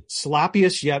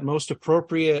 Sloppiest yet most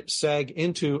appropriate seg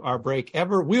into our break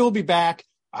ever. We'll be back.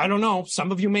 I don't know.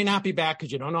 Some of you may not be back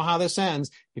because you don't know how this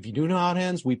ends. If you do know how it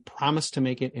ends, we promise to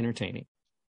make it entertaining.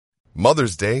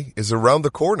 Mother's Day is around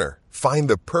the corner. Find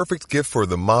the perfect gift for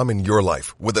the mom in your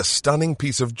life with a stunning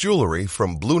piece of jewelry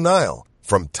from Blue Nile.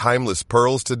 From timeless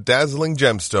pearls to dazzling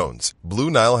gemstones, Blue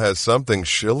Nile has something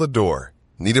she'll adore.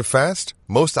 Need it fast?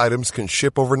 Most items can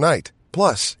ship overnight.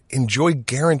 Plus, enjoy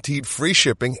guaranteed free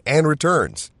shipping and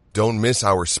returns. Don't miss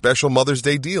our special Mother's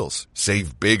Day deals.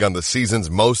 Save big on the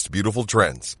season's most beautiful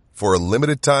trends. For a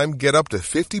limited time, get up to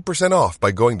 50% off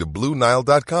by going to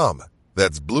BlueNile.com.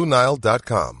 That's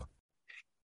BlueNile.com.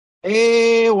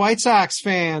 Hey, White Sox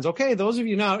fans. Okay, those of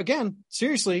you now, again,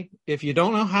 seriously, if you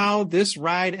don't know how this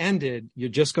ride ended, you're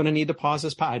just going to need to pause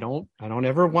this. I don't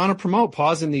ever want to promote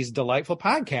pausing these delightful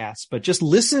podcasts, but just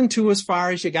listen to as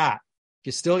far as you got. If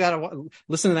you still got to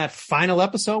listen to that final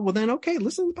episode, well then, okay,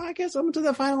 listen to the podcast up to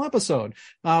that final episode.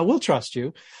 We'll trust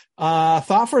you.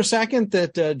 Thought for a second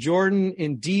that Jordan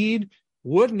indeed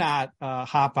would not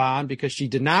hop on because she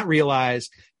did not realize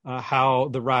how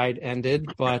the ride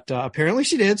ended, but apparently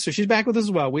she did. So she's back with us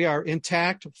as well. We are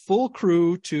intact, full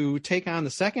crew to take on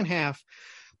the second half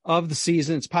of the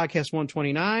season. It's podcast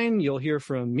 129. You'll hear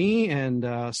from me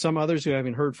and some others who I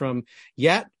haven't heard from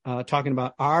yet, talking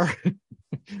about our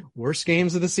worst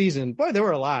games of the season. Boy, there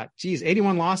were a lot. Geez,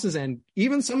 81 losses, and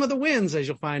even some of the wins, as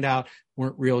you'll find out,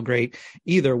 weren't real great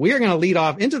either. We are going to lead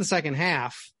off into the second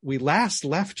half. We last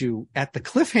left you at the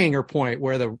cliffhanger point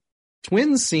where the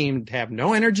Twins seemed to have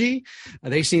no energy.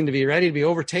 They seemed to be ready to be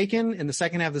overtaken in the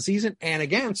second half of the season. And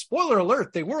again, spoiler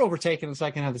alert, they were overtaken in the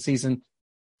second half of the season,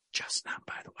 just not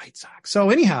by the White Sox.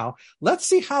 So anyhow, let's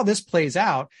see how this plays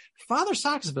out. Father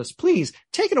Soxibus, please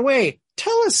take it away.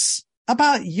 Tell us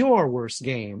about your worst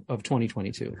game of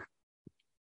 2022.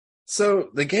 So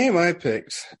the game I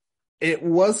picked, it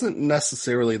wasn't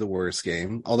necessarily the worst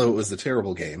game, although it was a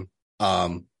terrible game.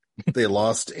 They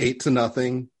lost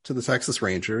 8-0 to the Texas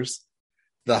Rangers.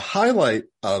 The highlight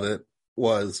of it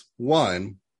was,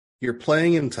 one, you're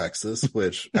playing in Texas,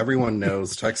 which everyone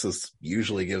knows Texas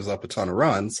usually gives up a ton of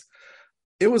runs.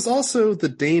 It was also the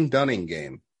Dane Dunning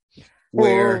game,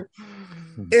 where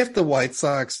if the White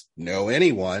Sox know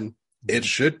anyone, it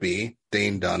should be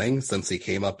Dane Dunning, since he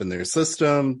came up in their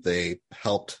system. They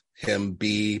helped him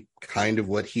be kind of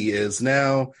what he is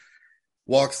now.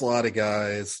 Walks a lot of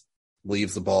guys,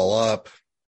 leaves the ball up,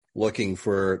 looking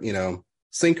for,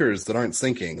 sinkers that aren't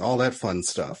sinking, all that fun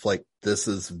stuff. Like, this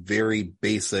is very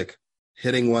basic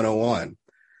hitting 101.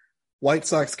 White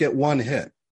Sox get one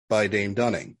hit by Dane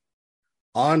Dunning.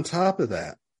 On top of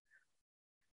that,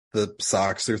 the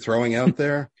Sox are throwing out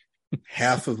there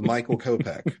half of Michael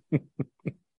Kopech.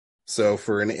 So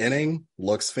for an inning,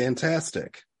 looks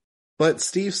fantastic. But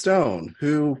Steve Stone,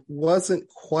 who wasn't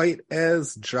quite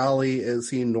as jolly as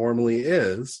he normally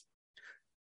is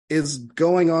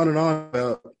going on and on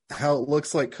about how it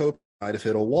looks like Kopech might have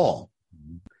hit a wall.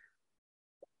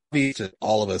 Obvious to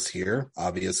all of us here,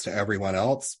 obvious to everyone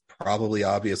else, probably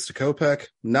obvious to Kopech,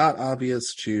 not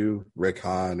obvious to Rick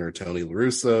Hahn or Tony La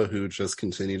Russa, who just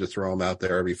continue to throw him out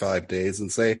there every 5 days and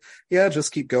say, yeah,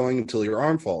 just keep going until your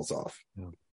arm falls off. Yeah.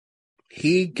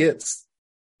 He gets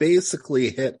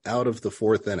basically hit out of the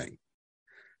fourth inning.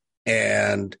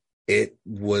 And it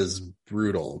was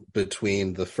brutal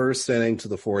between the first inning to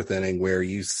the fourth inning, where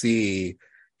you see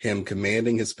him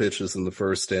commanding his pitches in the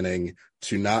first inning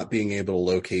to not being able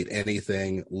to locate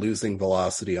anything, losing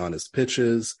velocity on his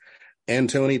pitches, and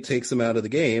Tony takes him out of the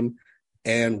game.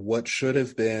 And what should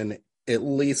have been at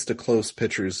least a close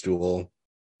pitcher's duel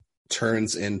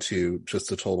turns into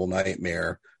just a total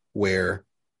nightmare, where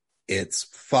it's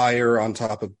fire on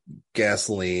top of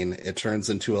gasoline. It turns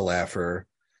into a laugher.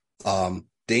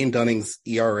 Dane Dunning's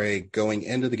ERA going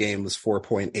into the game was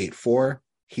 4.84.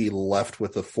 He left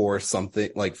with a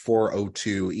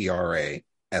 4.02 ERA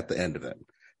at the end of it.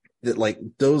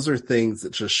 Those are things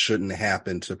that just shouldn't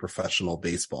happen to professional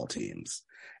baseball teams.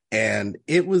 And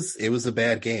it was a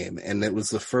bad game. And it was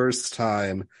the first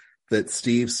time that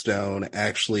Steve Stone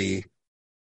actually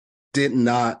did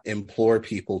not implore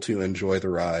people to enjoy the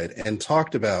ride and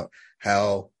talked about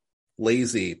how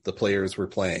lazy the players were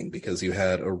playing, because you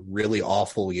had a really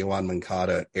awful Yoán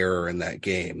Moncada error in that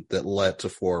game that led to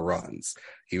 4 runs.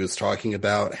 He was talking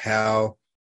about how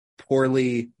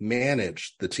poorly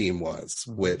managed the team was,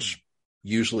 which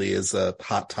usually is a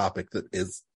hot topic that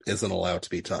isn't allowed to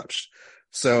be touched.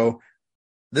 So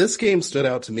this game stood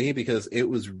out to me because it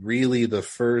was really the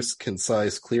first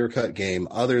concise, clear-cut game,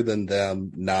 other than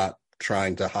them not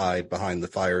trying to hide behind the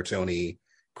Fire Tony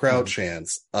crowd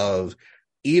chants, of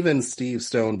even Steve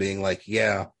Stone being like,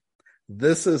 yeah,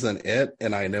 this isn't it.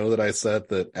 And I know that I said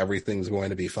that everything's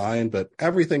going to be fine, but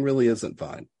everything really isn't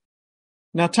fine.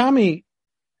 Now, Tommy,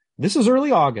 this is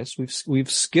early August.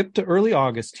 We've skipped to early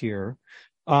August here.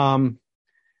 And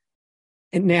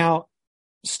now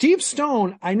Steve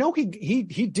Stone, I know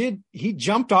he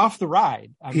jumped off the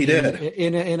ride. He did.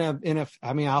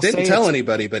 I'll didn't tell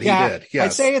anybody, but he did. Yes.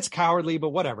 I'd say it's cowardly, but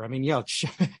whatever.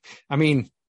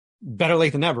 Better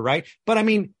late than never, right? But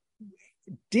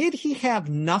did he have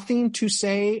nothing to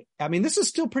say? This is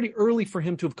still pretty early for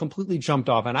him to have completely jumped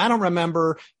off. And I don't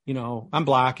remember, I'm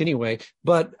black anyway,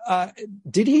 but,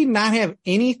 did he not have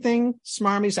anything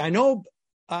smarmy? I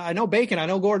know Bacon, I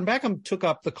know Gordon Beckham took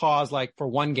up the cause for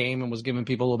one game and was giving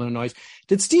people a little bit of noise.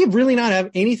 Did Steve really not have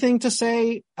anything to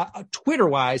say Twitter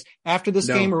wise after this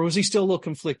game, or was he still a little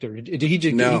conflicted? Did he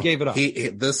just, he gave it up?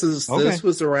 This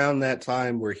was around that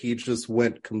time where he just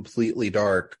went completely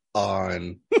dark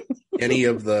on any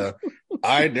of the,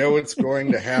 I know it's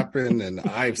going to happen and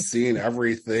I've seen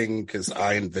everything because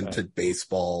I invented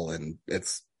baseball, and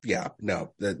it's none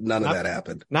of that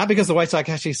happened. Not because the White Sox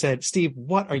actually said, Steve,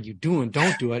 what are you doing?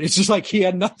 Don't do it. It's just like he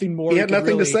had nothing more. He had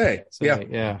nothing to say.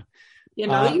 Yeah. Yeah,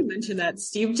 now that you mentioned that,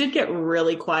 Steve did get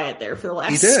really quiet there for the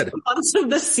last 2 months of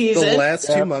the season. The last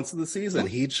 2 months of the season,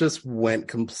 he just went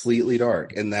completely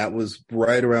dark, and that was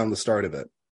right around the start of it.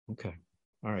 Okay.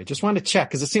 All right. Just wanted to check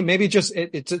because it seemed maybe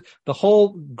it's the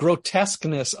whole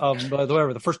grotesqueness of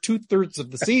the first 2/3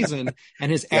 of the season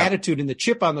and his attitude and the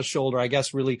chip on the shoulder, I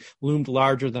guess, really loomed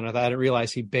larger than I thought. I didn't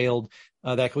realize he bailed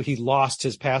he lost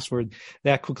his password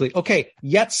that quickly. Okay.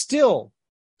 Yet still,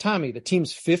 Tommy, the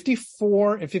team's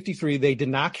 54 and 53. They did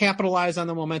not capitalize on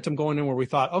the momentum going in where we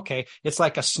thought, okay, it's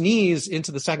like a sneeze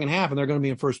into the second half and they're going to be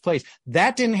in first place.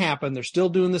 That didn't happen. They're still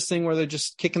doing this thing where they're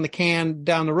just kicking the can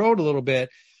down the road a little bit.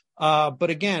 But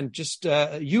again, just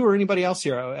you or anybody else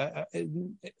here,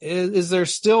 is there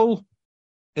still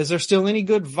any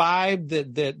good vibe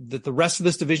that the rest of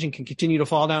this division can continue to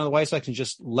fall down to the White Sox and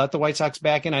just let the White Sox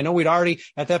back in? I know we'd already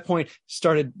at that point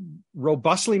started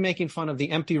robustly making fun of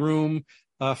the empty room,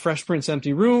 Fresh Prince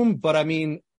empty room, but I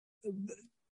mean,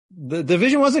 the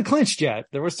division wasn't clinched yet.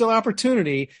 There was still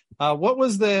opportunity. What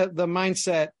was the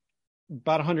mindset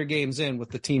about 100 games in with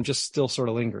the team just still sort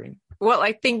of lingering? Well,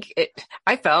 I think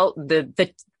I felt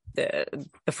the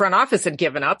front office had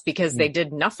given up because they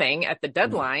did nothing at the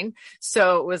deadline.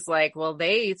 So it was like, well,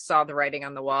 they saw the writing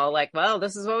on the wall, like, well,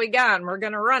 this is what we got and we're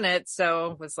going to run it.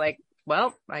 So it was like,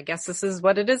 well, I guess this is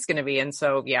what it is going to be. And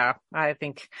so, yeah, I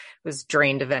think it was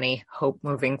drained of any hope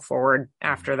moving forward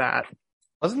after that.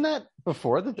 Wasn't that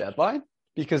before the deadline?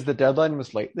 Because the deadline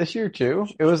was late this year too.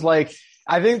 It was like,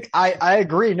 I think I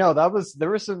agree. No, there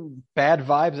were some bad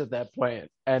vibes at that point.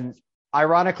 And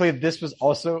ironically, this was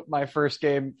also my first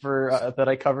game for that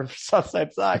I covered for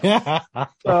Southside Sox.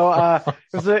 So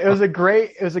it was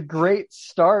a great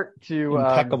start to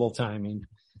impeccable timing.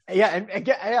 Yeah,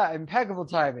 impeccable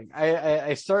timing.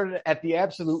 I started at the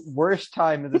absolute worst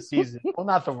time of the season. Well,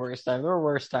 not the worst time. There were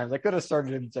worse times. I could have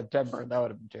started in September, and that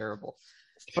would have been terrible.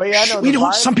 But yeah,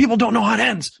 no, some people don't know how it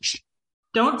ends. Shh.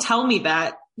 Don't tell me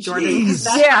that, Jordan.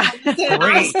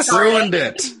 Great, ruined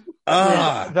it.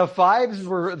 The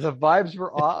vibes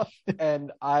were off,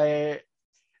 and I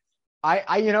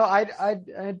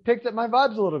picked up my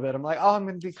vibes a little bit. I'm like, oh, I'm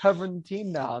going to be covering the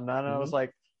team now, and then I was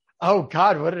like, oh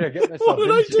God, what did I get myself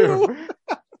into?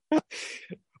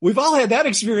 We've all had that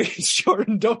experience,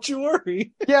 Jordan. Don't you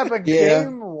worry. Yeah, but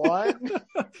game one.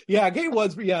 Game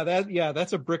one's.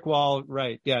 That's a brick wall,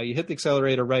 right? Yeah, you hit the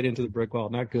accelerator right into the brick wall.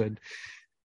 Not good.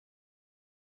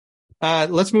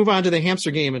 Let's move on to the hamster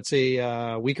game. It's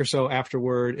a week or so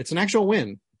afterward. It's an actual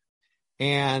win,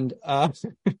 and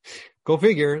go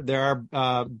figure. There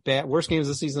are worse games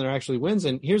this season that are actually wins,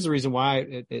 and here's the reason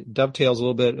why it dovetails a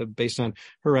little bit based on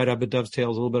her write-up. It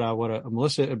dovetails a little bit on what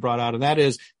Melissa had brought out, and that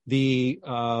is the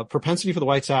propensity for the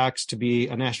White Sox to be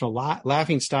a national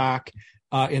laughing stock.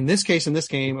 In this case, in this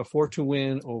game, a 4-2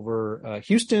 win over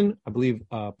Houston, I believe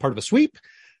part of a sweep.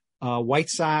 White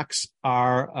Sox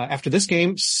are, after this game,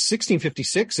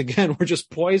 1656. Again, we're just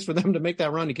poised for them to make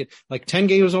that run to get like 10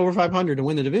 games over 500 to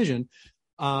win the division.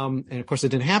 And of course it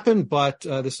didn't happen, but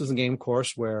this is a game, of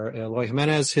course, where Eloy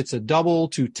Jimenez hits a double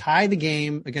to tie the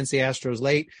game against the Astros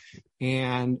late.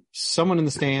 And someone in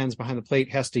the stands behind the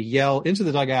plate has to yell into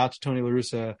the dugout to Tony La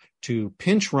Russa to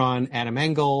pinch run Adam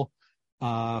Engel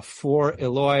for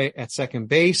Eloy at second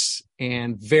base.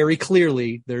 And very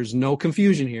clearly, there's no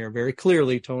confusion here. Very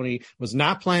clearly, Tony was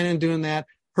not planning on doing that.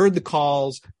 Heard the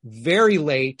calls very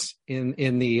late in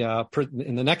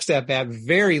the next at bat,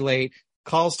 very late,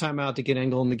 calls timeout to get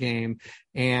Engel in the game.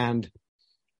 And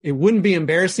it wouldn't be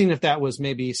embarrassing if that was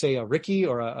maybe, say, a Ricky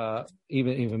or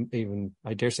even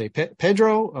I dare say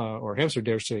Pedro or Hamster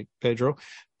dare say Pedro,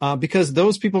 because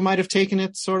those people might have taken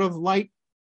it sort of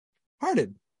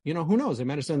light-hearted. You know, who knows? They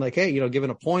might have said like, hey, given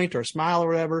a point or a smile or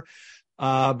whatever.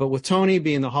 But with Tony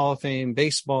being the Hall of Fame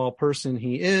baseball person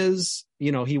he is,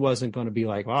 he wasn't going to be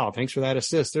like, wow, thanks for that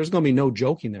assist. There's going to be no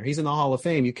joking there. He's in the Hall of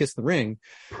Fame. You kiss the ring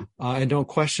and don't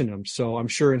question him. So I'm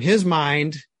sure in his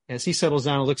mind, as he settles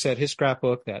down and looks at his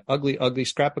scrapbook, that ugly, ugly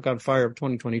scrapbook on fire of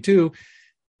 2022,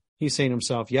 he's saying to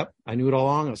himself, yep, I knew it all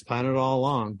along. I was planning it all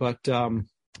along. But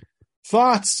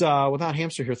thoughts, without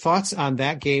Hamster here, thoughts on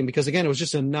that game? Because again, it was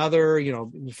just another,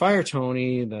 fire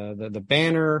Tony, the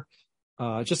banner,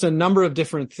 just a number of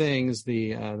different things.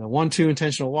 The 1-2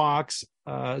 intentional walks,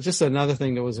 just another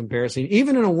thing that was embarrassing.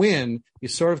 Even in a win, you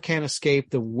sort of can't escape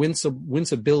the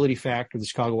winsability factor of the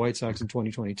Chicago White Sox in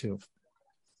 2022.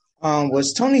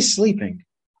 Was Tony sleeping?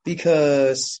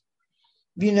 Because,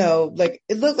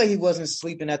 it looked like he wasn't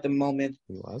sleeping at the moment.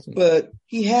 He wasn't. But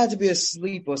he had to be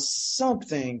asleep or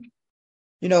something.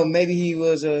 maybe he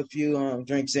was a few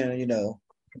drinks in,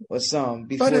 or some.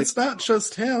 Before. But it's not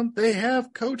just him. They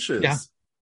have coaches. Yeah.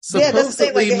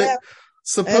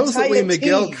 Supposedly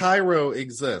Miguel Cairo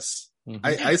exists. Mm-hmm.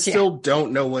 I still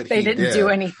don't know what they didn't do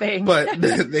anything, but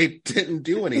they didn't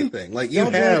do anything. Like you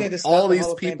have all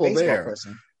these people there.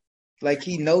 Person. Like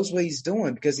he knows what he's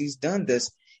doing because he's done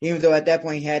this, even though at that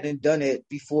point he hadn't done it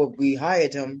before we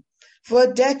hired him for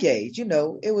a decade.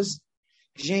 It was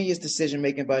genius decision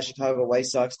making by Chicago White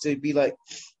Sox to be like,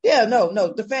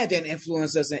 the fan didn't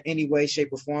influence us in any way, shape,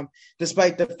 or form,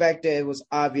 despite the fact that it was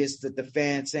obvious that the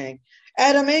fan saying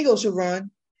Adam Engel should run,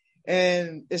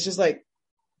 and it's just like,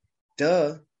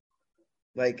 duh.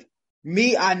 Like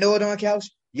me, I know it on couch.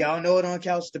 Y'all know it on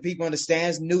couch. The people in the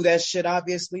stands knew that shit,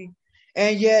 obviously,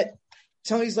 and yet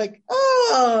Tony's like,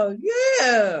 oh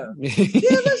yeah,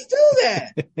 let's do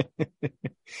that.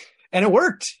 And it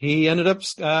worked. He ended up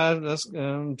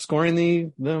scoring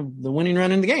the winning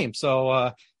run in the game.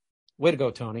 So, way to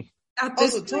go, Tony.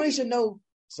 Tony should know.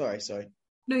 Sorry.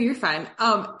 No, you're fine.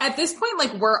 At this point,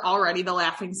 like we're already the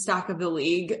laughing stock of the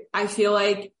league, I feel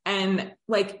like, and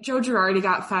like Joe Girardi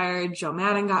got fired, Joe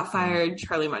Maddon got fired,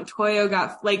 Charlie Montoyo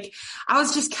I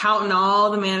was just counting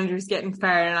all the managers getting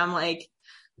fired, and I'm like,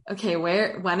 okay,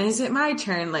 when is it my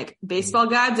turn? Like, baseball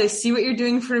gods, I see what you're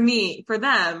doing for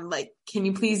them. Like, can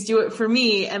you please do it for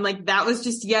me? And like, that was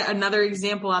just yet another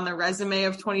example on the resume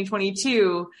of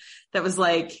 2022 that was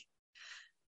like,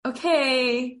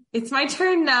 okay, it's my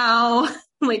turn now.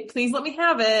 Like, please let me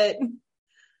have it.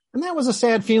 And that was a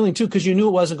sad feeling too, because you knew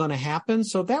it wasn't going to happen.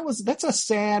 So that's a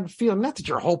sad feeling. Not that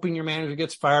you're hoping your manager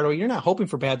gets fired, or you're not hoping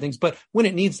for bad things, but when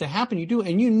it needs to happen, you do.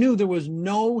 And you knew there was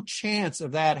no chance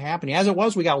of that happening. As it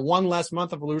was, we got one less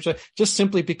month of La Russa just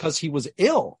simply because he was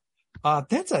ill.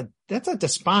 That's a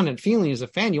despondent feeling as a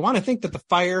fan. You want to think that the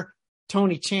fire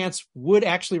Tony chance would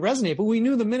actually resonate, but we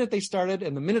knew the minute they started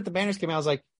and the minute the banners came out, I was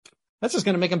like, that's just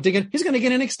going to make him dig in. He's going to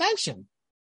get an extension.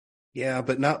 Yeah,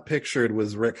 but not pictured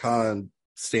was Rick Hahn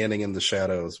standing in the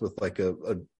shadows with like a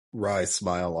wry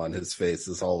smile on his face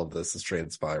as all of this is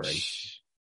transpiring.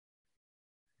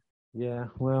 Yeah,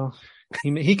 well,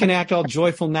 he can act all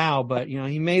joyful now, but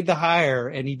he made the hire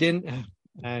and he didn't.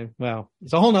 Well,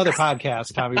 it's a whole nother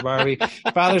podcast, Tommy Barbie.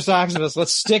 Father Soxibus,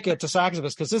 let's stick it to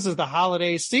Soxibus because this is the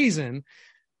holiday season.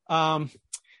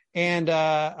 And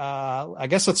I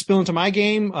guess let's spill into my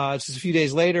game. It's just a few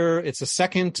days later. It's a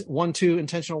second 1-2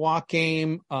 intentional walk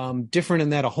game. Different in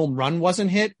that a home run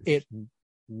wasn't hit. It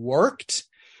worked.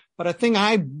 But a thing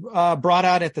I brought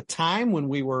out at the time when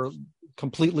we were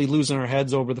completely losing our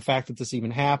heads over the fact that this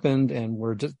even happened, and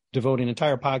we're devoting an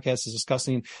entire podcast to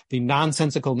discussing the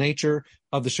nonsensical nature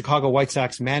of the Chicago White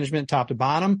Sox management top to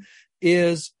bottom,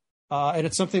 is and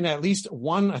it's something that at least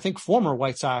one, I think, former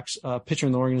White Sox pitcher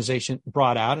in the organization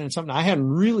brought out, and it's something I hadn't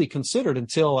really considered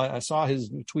until I saw his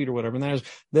tweet or whatever. And that is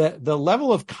the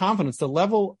level of confidence, the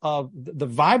level of the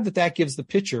vibe that gives the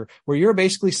pitcher, where you're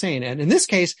basically saying, and in this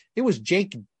case, it was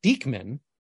Jake Diekman,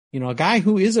 a guy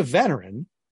who is a veteran,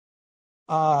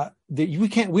 that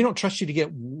we don't trust you to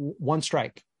get one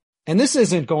strike. And this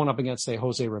isn't going up against, say,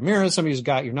 Jose Ramirez, somebody who's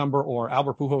got your number, or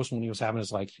Albert Pujols when he was having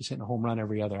he's hitting a home run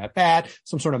every other at bat,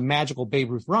 some sort of magical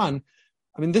Babe Ruth run.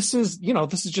 I mean, this is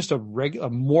just a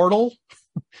mortal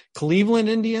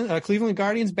Cleveland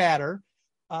Guardians batter.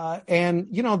 And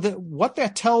what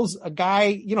that tells a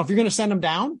guy, if you're going to send him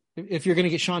down, if you're going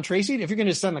to get Sean Tracy, if you're going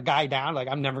to send the guy down, like,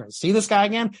 I'm never going to see this guy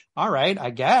again. All right,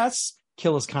 I guess.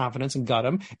 Kill his confidence and gut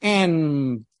him.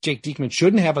 And Jake Diekman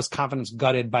shouldn't have his confidence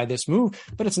gutted by this move,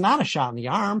 but it's not a shot in the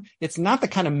arm. It's not the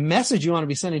kind of message you want to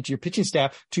be sending to your pitching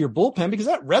staff, to your bullpen, because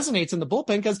that resonates in the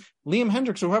bullpen, because Liam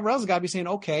Hendriks or whoever else has got to be saying,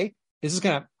 okay, this is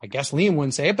going to, I guess Liam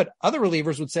wouldn't say it, but other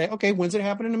relievers would say, okay, when's it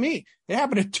happening to me? It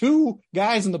happened to two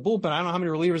guys in the bullpen. I don't know how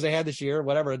many relievers they had this year,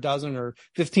 whatever, a dozen or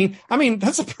 15. I mean,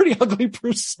 that's a pretty ugly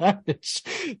percentage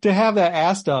to have that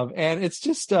asked of. And it's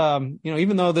just,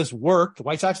 even though this worked, the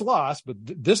White Sox lost, but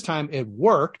this time it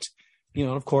worked.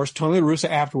 Of course, Tony La Russa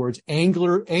afterwards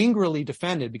angrily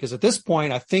defended, because at this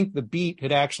point, I think the beat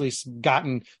had actually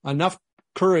gotten enough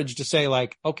courage to say,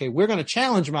 like, okay, we're going to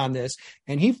challenge him on this.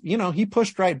 And he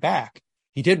pushed right back.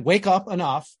 He did wake up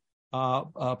enough,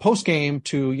 post game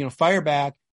to, fire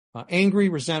back, angry,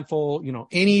 resentful,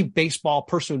 any baseball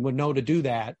person would know to do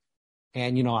that.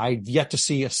 And, I've yet to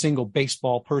see a single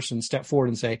baseball person step forward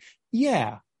and say,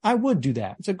 yeah, I would do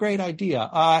that. It's a great idea.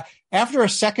 After a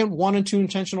second 1 and 2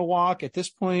 intentional walk, at this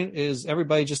point, is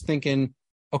everybody just thinking,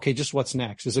 okay, just what's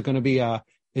next? Is it going to be an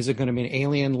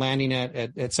alien landing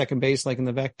at second base like in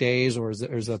the Vec days, or is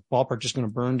the ballpark just going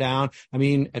to burn down? I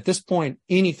mean, at this point,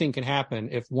 anything can happen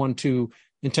if 1-2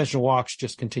 intentional walks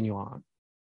just continue on.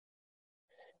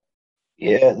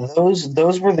 Yeah,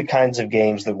 those were the kinds of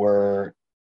games that were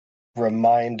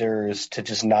reminders to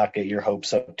just not get your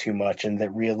hopes up too much, and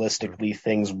that realistically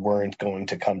things weren't going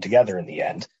to come together in the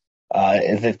end.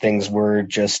 And that things were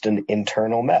just an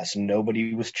internal mess.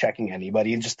 Nobody was checking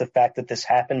anybody. And just the fact that this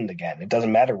happened again, it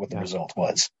doesn't matter what the result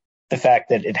was. The fact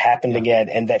that it happened again,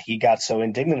 and that he got so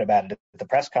indignant about it at the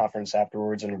press conference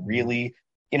afterwards, and really,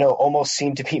 almost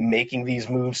seemed to be making these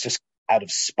moves just out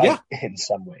of spite in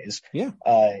some ways. Yeah.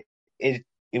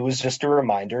 It was just a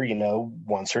reminder,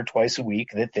 once or twice a week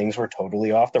that things were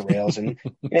totally off the rails. And,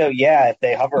 if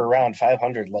they hover around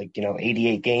 500,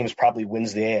 88 games probably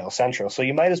wins the AL Central. So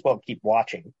you might as well keep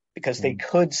watching, because they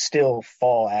could still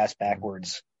fall ass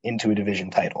backwards into a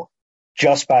division title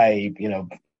just by,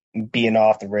 being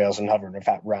off the rails and hovering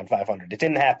around 500. It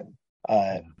didn't happen.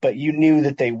 But you knew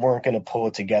that they weren't going to pull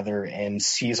it together and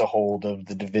seize a hold of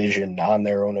the division on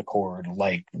their own accord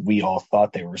like we all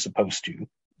thought they were supposed to,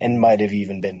 and might have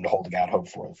even been holding out hope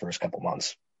for the first couple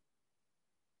months.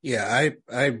 Yeah,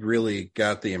 I really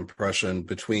got the impression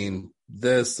between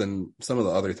this and some of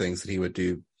the other things that he would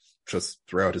do just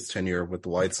throughout his tenure with the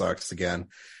White Sox again,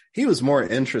 he was more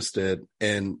interested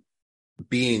in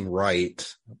being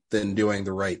right than doing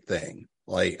the right thing.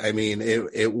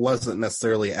 It wasn't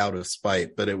necessarily out of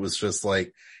spite, but it was just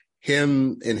like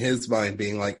him in his mind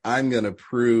being like, I'm going to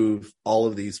prove all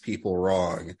of these people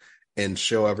wrong and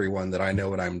show everyone that I know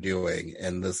what I'm doing,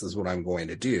 and this is what I'm going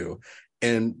to do.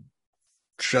 And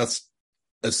just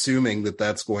assuming that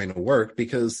that's going to work,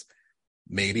 because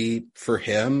maybe for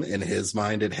him in his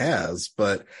mind it has,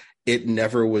 but it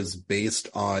never was based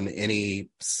on any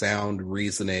sound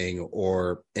reasoning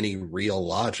or any real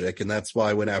logic. And that's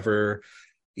why whenever,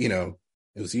 it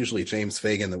was usually James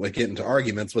Fagan that would get into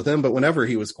arguments with him, but whenever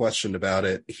he was questioned about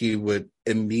it, he would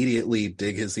immediately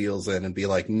dig his heels in and be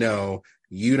like, no,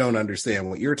 you don't understand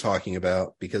what you're talking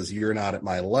about because you're not at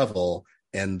my level.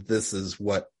 And this is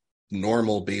what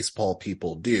normal baseball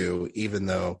people do, even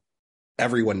though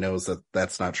everyone knows that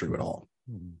that's not true at all.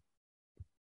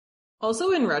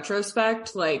 Also, in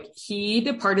retrospect, he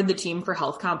departed the team for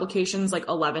health complications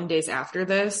 11 days after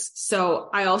this. So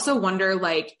I also wonder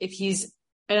if he's,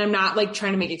 and I'm not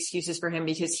trying to make excuses for him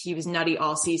because he was nutty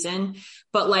all season,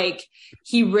 but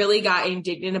he really got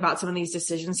indignant about some of these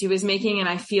decisions he was making. And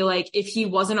I feel like if he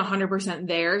wasn't 100%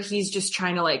 there, he's just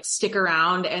trying to stick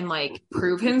around and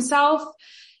prove himself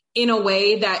in a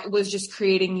way that was just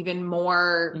creating even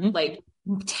more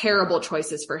terrible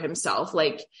choices for himself.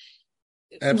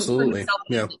 Absolutely.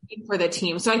 For the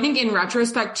team. So I think in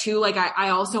retrospect too, I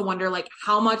also wonder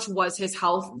how much was his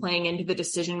health playing into the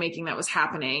decision making that was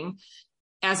happening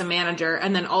as a manager,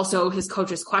 and then also his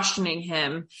coaches questioning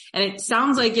him. And it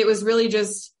sounds like it was really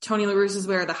just Tony La Russa's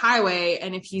way or the highway.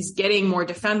 And if he's getting more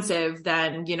defensive,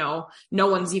 then, no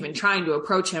one's even trying to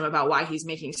approach him about why he's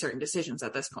making certain decisions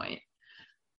at this point.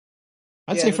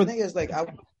 I'd say the thing is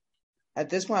at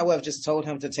this point, I would have just told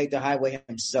him to take the highway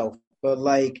himself. But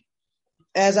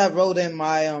as I wrote in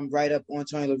my write-up on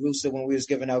Tony La Russa when we was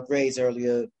giving out grades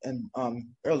earlier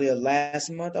last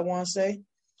month, I want to say,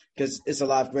 because it's a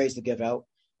lot of grades to give out.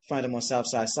 Find them on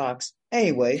Southside Sox.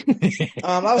 Anyway,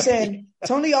 I was saying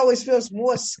Tony always feels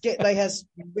more has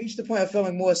reached the point of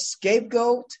feeling more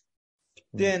scapegoat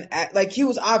than he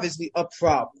was obviously a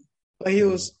problem, but he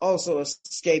was also a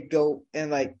scapegoat.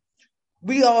 And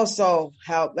we all saw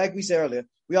how, like we said earlier,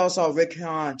 we all saw Rick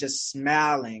Hahn just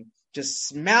smiling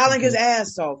his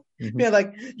ass off,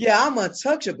 being yeah, I'm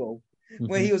untouchable,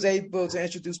 when he was able to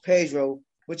introduce Pedro,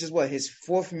 which is his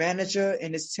fourth manager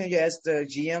in his tenure as the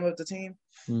GM of the team,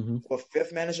 or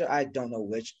fifth manager. I don't know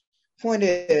which. Point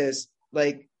is,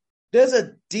 there's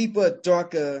a deeper,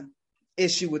 darker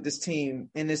issue with this team,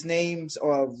 and his names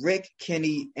are Rick,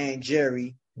 Kenny, and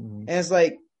Jerry. And it's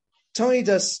Tony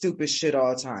does stupid shit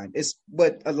all the time. It's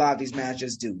what a lot of these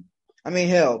managers do. I mean,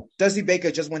 hell, Dusty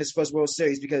Baker just won his first World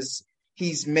Series because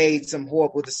he's made some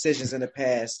horrible decisions in the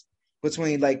past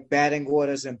between batting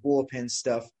orders and bullpen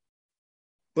stuff.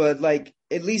 But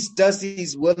at least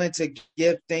Dusty's willing to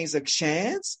give things a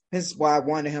chance. That's why I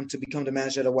wanted him to become the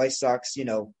manager of the White Sox,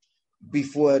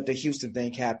 before the Houston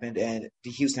thing happened and the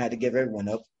Houston had to give everyone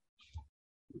up.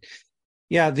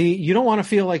 Yeah, you don't want to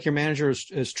feel like your manager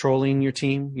is trolling your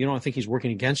team. You don't think he's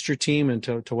working against your team. And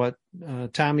to what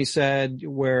Tommy said,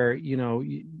 where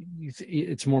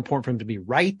it's more important for him to be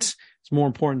right. It's more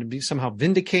important to be somehow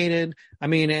vindicated. I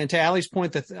mean, and to Allie's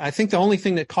point, that I think the only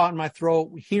thing that caught in my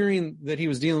throat, hearing that he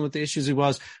was dealing with the issues he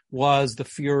was the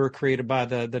furor created by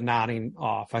the nodding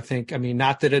off. Not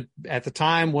that it at the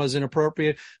time was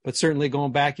inappropriate, but certainly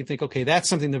going back, you think, okay, that's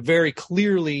something that very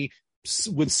clearly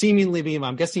would seemingly be him.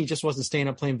 I'm guessing he just wasn't staying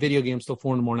up playing video games till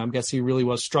 4 a.m. I'm guessing he really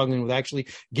was struggling with actually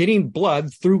getting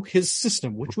blood through his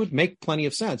system, which would make plenty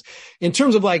of sense. In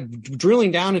terms of like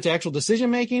drilling down into actual decision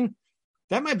making,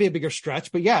 that might be a bigger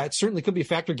stretch, but yeah, it certainly could be a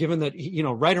factor given that,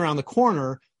 right around the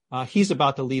corner, he's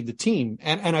about to leave the team.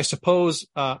 And I suppose,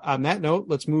 on that note,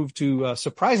 let's move to,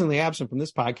 surprisingly absent from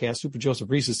this podcast, Super Joseph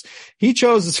Reeses. He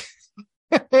chose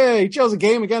a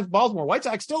game against Baltimore. White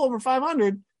Sox still over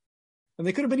 500. And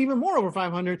they could have been even more over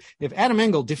 500 if Adam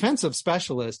Engel, defensive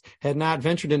specialist, had not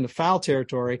ventured into foul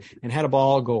territory and had a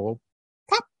ball go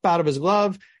pop out of his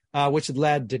glove, which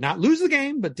did not lose the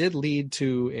game, but did lead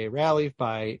to a rally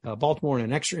by Baltimore in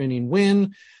an extra inning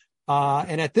win.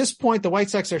 And at this point, the White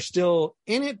Sox are still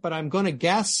in it, but I'm going to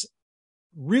guess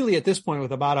really at this point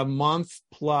with about a month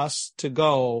plus to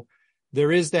go,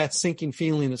 there is that sinking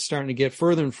feeling that's starting to get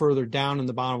further and further down in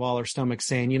the bottom of all our stomachs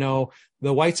saying,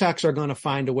 the White Sox are going to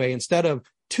find a way instead of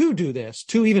to do this,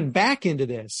 to even back into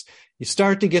this. You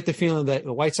start to get the feeling that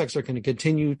the White Sox are going to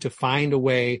continue to find a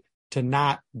way to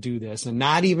not do this and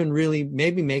not even really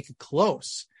maybe make it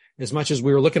close. As much as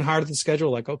we were looking hard at the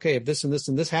schedule, like, okay, if this and this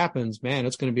and this happens, man,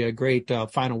 it's going to be a great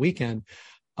final weekend.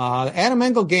 Adam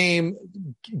Engel game,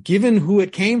 given who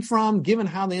it came from, given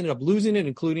how they ended up losing it,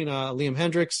 including Liam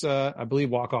Hendriks, I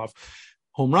believe, walk-off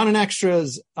home run and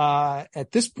extras.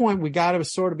 At this point, we got to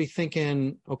sort of be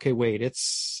thinking, okay, wait,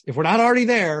 if we're not already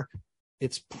there,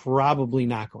 it's probably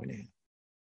not going to happen.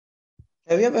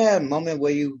 Have you ever had a moment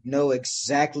where you know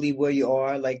exactly where you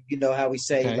are? Like, how we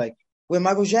say, like, when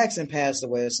Michael Jackson passed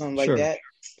away or something like that?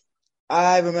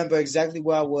 I remember exactly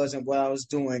where I was and what I was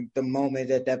doing the moment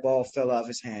that ball fell out of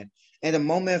his hand. And the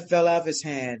moment it fell out of his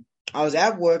hand, I was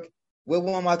at work with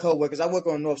one of my coworkers. I work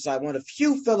on the North Side, one of the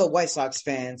few fellow White Sox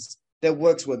fans that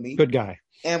works with me. Good guy.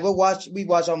 And we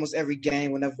watch almost every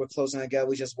game whenever we're closing together.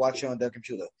 We just watch it on the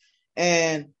computer.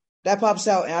 And that pops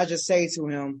out, and I just say to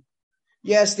him,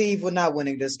 yeah, Steve, we're not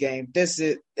winning this game.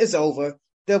 It's over.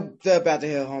 They're about to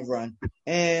hit a home run.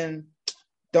 And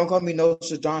don't call me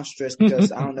Nostradamus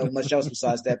because I don't know much else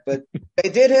besides that. But they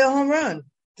did hit a home run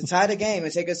to tie the game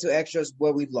and take us to extras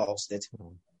where we lost it.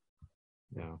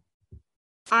 Yeah.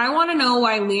 I want to know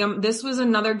why this was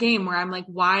another game where I'm like,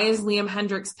 why is Liam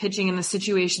Hendriks pitching in the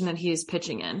situation that he is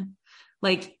pitching in?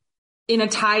 Like, in a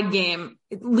tied game.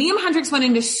 Liam Hendriks went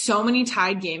into so many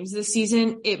tied games this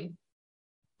season. It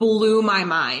blew my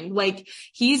mind. Like,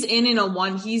 he's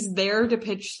there to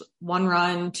pitch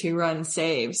 1-run, 2-run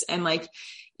saves, and like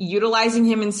utilizing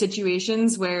him in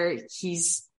situations where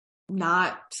he's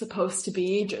not supposed to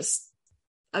be. Just,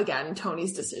 again,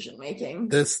 Tony's decision making.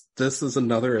 This is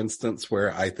another instance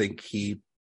where I think he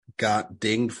got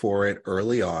dinged for it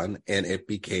early on, and it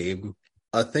became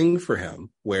a thing for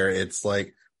him where it's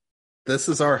like, this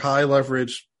is our high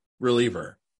leverage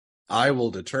reliever. I will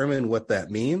determine what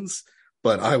that means,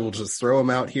 but I will just throw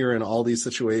him out here in all these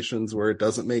situations where it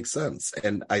doesn't make sense.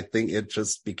 And I think it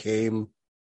just became,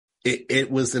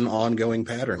 it was an ongoing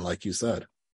pattern, like you said.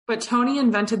 But Tony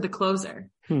invented the closer.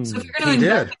 So if you're going to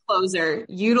invent the closer,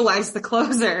 utilize the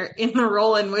closer in the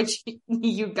role in which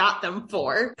you got them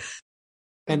for.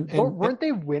 And weren't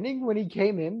they winning when he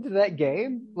came into that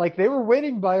game? Like, they were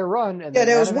winning by a run. And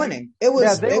they was winning. They were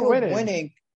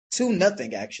winning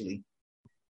 2-0 actually.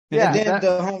 Yeah, and then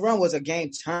the home run was a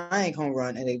game-tying home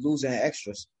run, and they lose in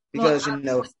extras because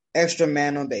extra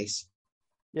man on base.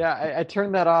 Yeah, I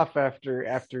turned that off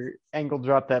after Engel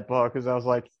dropped that ball because I was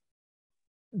like,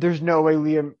 "There's no way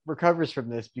Liam recovers from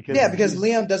this." Because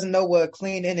Liam doesn't know what a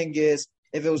clean inning is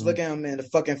if it was looking him in the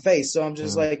fucking face. So I'm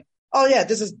just like, "Oh yeah,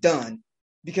 this is done,"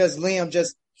 because Liam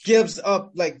just gives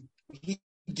up. Like, he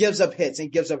gives up hits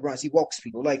and gives up runs. He walks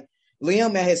people. Like,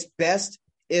 Liam at his best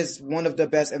is one of the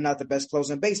best, if not the best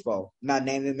closer in baseball. Not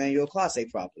named Emmanuel Clase,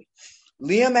 probably.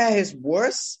 Liam at his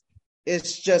worst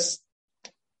is just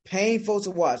painful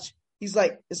to watch. It's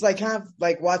like kind of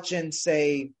like watching,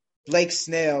 say, Blake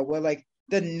Snell, where like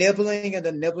the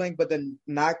nibbling, but then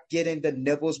not getting the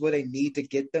nibbles where they need to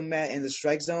get them at in the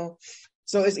strike zone.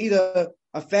 So it's either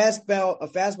a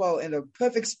fastball in the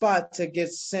perfect spot to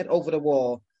get sent over the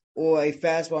wall, or a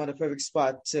fastball in the perfect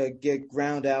spot to get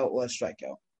ground out or a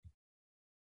strikeout.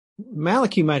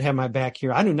 Malachi might have my back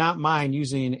here. I do not mind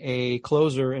using a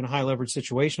closer in a high leverage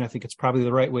situation. I think it's probably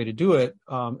the right way to do it,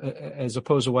 as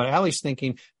opposed to what Allie's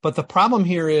thinking. But the problem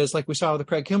here is, like we saw with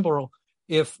Craig Kimbrell,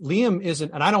 if Liam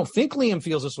isn't, and I don't think Liam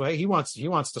feels this way. He wants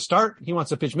to start. He wants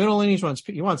to pitch middle innings.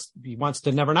 He wants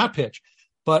to never not pitch.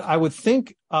 But I would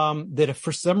think that if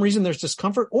for some reason there's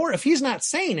discomfort, or if he's not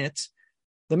saying it,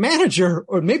 the manager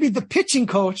or maybe the pitching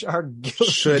coach, our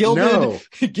gilded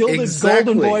exactly.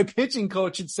 golden boy pitching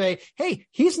coach, should say, hey,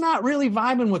 he's not really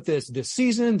vibing with this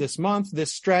season, this month,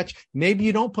 this stretch. Maybe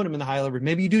you don't put him in the high leverage.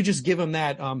 Maybe you do just give him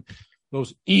that,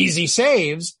 those easy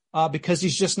saves, because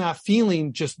he's just not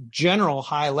feeling just general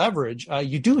high leverage.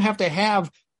 You do have to have,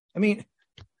 I mean,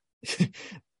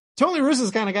 Tony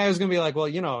Russo's the kind of guy who's going to be like, well,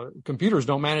 you know, computers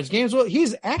don't manage games. Well,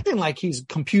 he's acting like he's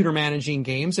computer managing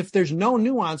games if there's no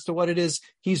nuance to what it is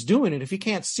he's doing. And if you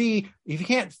can't,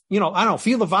 you know, I don't know,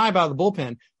 feel the vibe out of the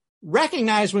bullpen,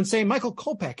 recognize when, say, Michael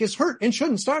Kopech is hurt and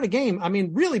shouldn't start a game. I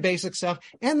mean, really basic stuff.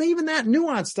 And even that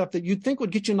nuance stuff that you'd think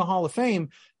would get you in the Hall of Fame.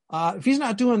 If he's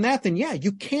not doing that, then yeah,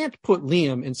 you can't put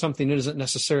Liam in something that isn't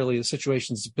necessarily the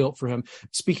situation's built for him,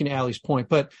 speaking to Allie's point.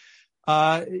 But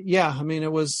yeah, I mean,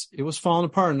 it was falling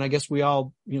apart, and I guess we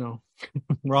all, you know,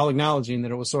 we're all acknowledging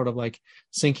that it was sort of like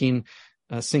sinking.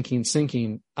 We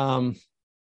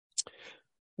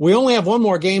only have one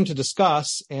more game to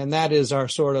discuss, and that is our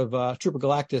sort of Trooper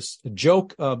Galactus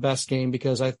joke best game,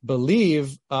 because I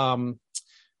believe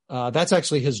that's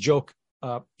actually his joke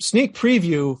sneak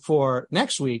preview for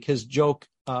next week, his joke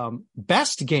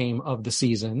best game of the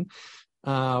season.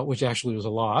 Which actually was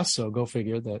a loss. So go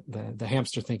figure that the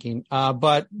hamster thinking.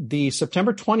 But the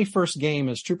September 21st game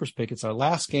is Troopers Pick. It's our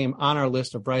last game on our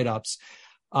list of write-ups.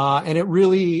 And it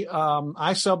really,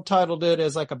 I subtitled it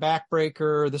as like a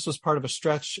backbreaker. This was part of a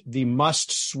stretch, the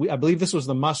must sweep. I believe this was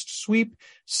the must sweep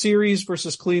series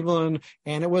versus Cleveland,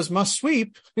 and it was must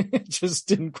sweep. It just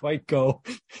didn't quite go.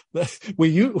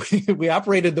 We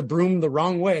operated the broom the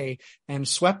wrong way and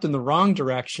swept in the wrong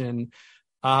direction.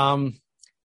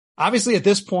 Obviously, at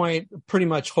this point, pretty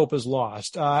much hope is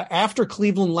lost. After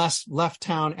Cleveland left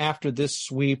town after this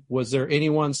sweep, was there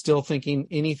anyone still thinking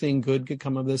anything good could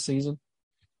come of this season?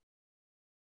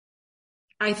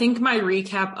 I think my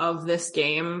recap of this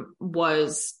game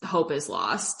was hope is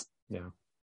lost. Yeah.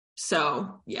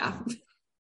 So, yeah.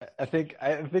 I think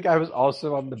I was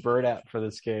also on the Bird app for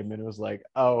this game, and it was like,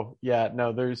 oh, yeah,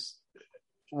 no,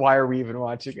 why are we even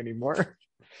watching anymore?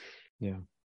 Yeah.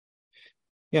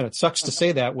 Yeah, it sucks to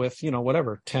say that with, you know,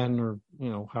 whatever, 10 or, you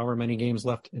know, however many games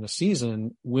left in a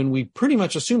season, when we pretty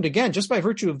much assumed, again, just by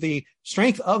virtue of the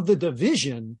strength of the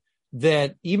division,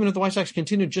 that even if the White Sox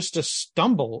continued just to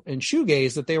stumble and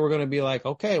shoegaze, that they were going to be like,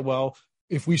 okay, well,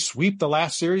 if we sweep the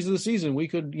last series of the season, we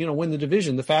could, you know, win the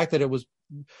division. The fact that it was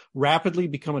rapidly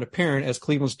becoming apparent as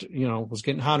Cleveland's, you know, was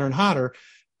getting hotter and hotter,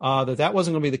 that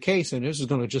wasn't going to be the case, and this was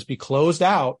going to just be closed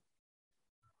out.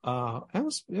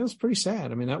 It was pretty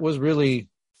sad. I mean, that was really,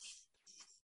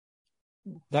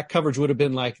 that coverage would have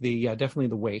been like definitely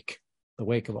the wake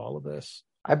of all of this.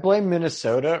 I blame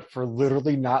Minnesota for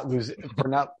literally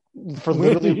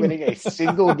literally winning a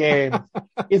single game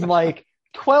in like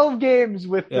 12 games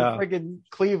with the friggin'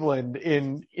 Cleveland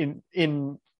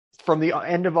in from the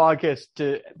end of August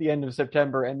to the end of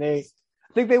September. And I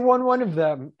think they won one of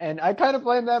them. And I kind of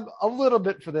blame them a little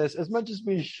bit for this, as much as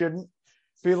we shouldn't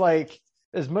be like,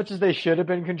 as much as they should have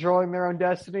been controlling their own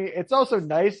destiny. It's also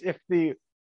nice if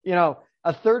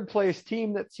a third place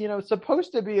team that's, you know,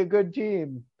 supposed to be a good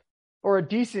team or a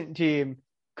decent team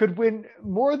could win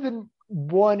more than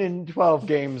 1 in 12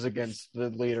 games against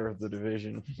the leader of the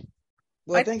division.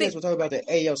 Well, I think we're talking about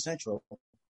the AL Central.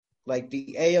 Like,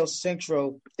 the AL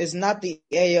Central is not the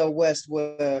AL West,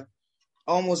 where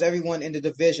almost everyone in the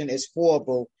division is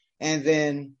horrible. And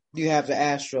then you have the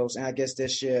Astros, and I guess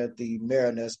this year the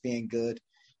Mariners being good.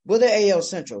 But the AL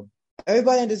Central,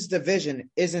 everybody in this division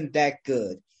isn't that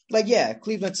good. Like, yeah,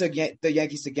 Cleveland took the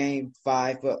Yankees to Game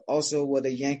 5, but also where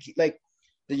the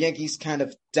Yankees kind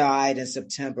of died in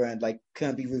September and like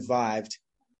couldn't be revived.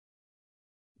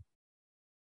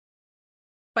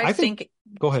 I think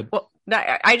go ahead. Well,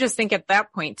 I just think at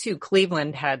that point too,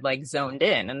 Cleveland had like zoned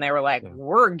in, and they were like,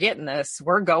 we're getting this,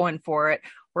 we're going for it,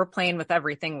 we're playing with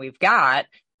everything we've got,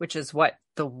 which is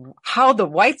how the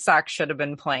White Sox should have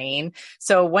been playing.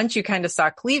 So once you kind of saw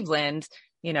Cleveland,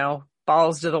 you know,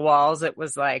 balls to the walls, it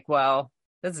was like, well,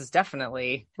 this is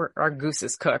definitely our goose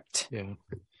is cooked. Yeah.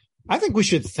 I think we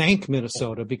should thank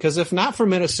Minnesota, because if not for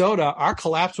Minnesota, our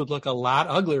collapse would look a lot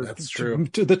uglier. That's true.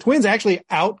 The Twins actually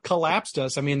out-collapsed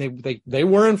us. I mean, they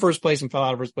were in first place and fell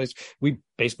out of first place. We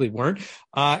basically weren't.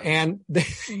 And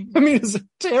as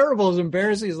terrible, as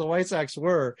embarrassing as the White Sox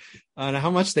were, and how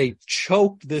much they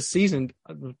choked this season,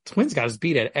 the Twins got us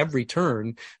beat at every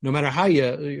turn, no matter how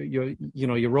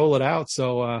you roll it out.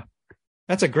 So,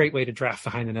 that's a great way to draft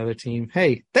behind another team.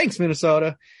 Hey, thanks,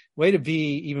 Minnesota. Way to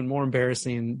be even more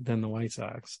embarrassing than the White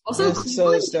Sox. Also,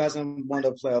 Minnesota still hasn't won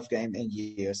a playoff game in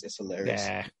years. It's hilarious.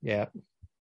 Yeah.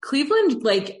 Cleveland,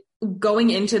 like, going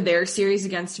into their series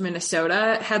against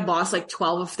Minnesota had lost like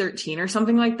 12 of 13 or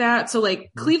something like that. So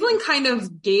like Cleveland kind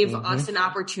of gave us an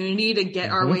opportunity to get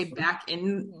our way back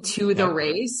into the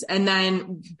race. And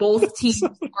then both teams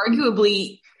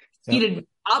arguably heated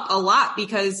up a lot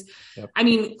because I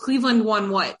mean, Cleveland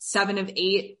won 7 of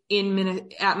 8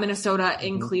 at Minnesota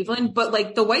in Cleveland, but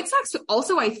like the White Sox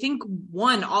also, I think,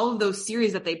 won all of those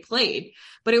series that they played,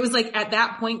 but it was like at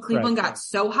that point, Cleveland got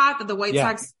so hot that the White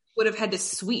Sox would have had to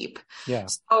sweep. Yeah.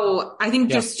 So I think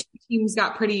just teams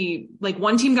got pretty, like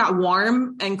one team got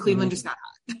warm and Cleveland just got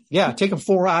hot. Yeah. Take a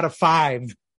 4 out of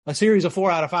 5. A series of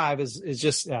 4 out of 5 is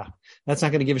just, that's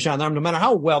not going to give a shot in the arm, no matter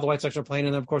how well the White Sox are playing.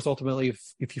 And then, of course, ultimately,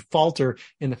 if you falter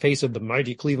in the face of the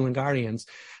mighty Cleveland Guardians,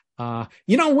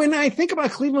 when I think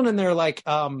about Cleveland and their like,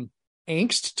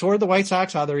 angst toward the White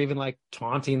Sox, how they're even like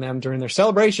taunting them during their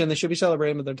celebration. They should be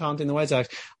celebrating, but they're taunting the White Sox.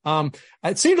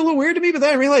 It seemed a little weird to me, but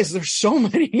then I realized there's so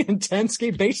many intense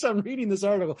games based on reading this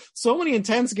article. So many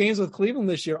intense games with Cleveland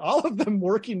this year, all of them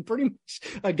working pretty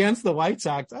much against the White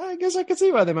Sox. I guess I could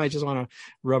see why they might just want to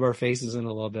rub our faces in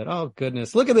a little bit. Oh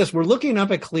goodness. Look at this. We're looking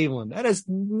up at Cleveland. That is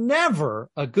never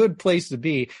a good place to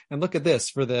be. And look at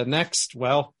this for the next,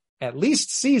 at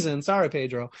least season. Sorry,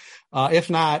 Pedro. If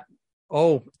not,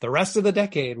 the rest of the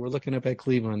decade, we're looking up at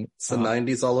Cleveland. It's the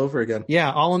 90s all over again.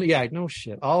 Yeah, no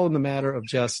shit. All in the matter of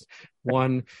just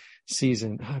one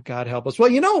season. Oh, God help us.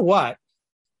 Well, you know what?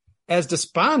 As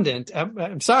despondent,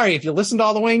 I'm sorry if you listened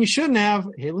all the way and you shouldn't have.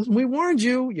 Hey, listen, we warned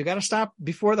you. You got to stop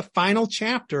before the final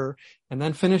chapter and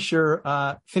then finish your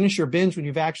binge when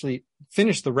you've actually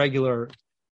finished the regular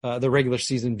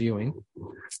season viewing.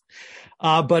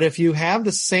 But if you have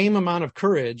the same amount of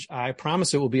courage, I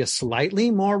promise it will be a slightly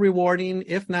more rewarding,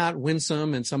 if not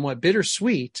winsome and somewhat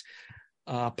bittersweet,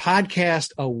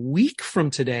 podcast a week from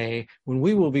today when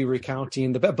we will be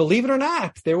recounting believe it or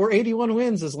not, there were 81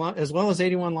 wins as well as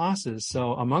 81 losses.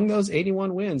 So among those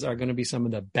 81 wins are going to be some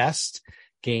of the best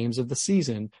games of the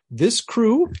season. This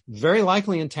crew, very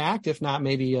likely intact, if not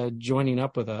maybe joining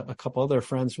up with a couple other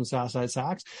friends from Southside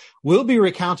Sox, will be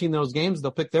recounting those games. They'll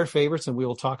pick their favorites and we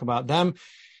will talk about them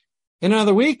in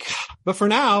another week. But for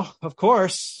now, of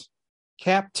course,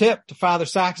 cap tip to Father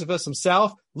Soxivus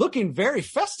himself, looking very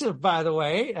festive, by the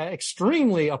way,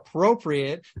 extremely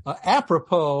appropriate,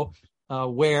 apropos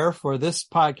wear for this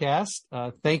podcast.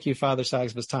 Thank you, Father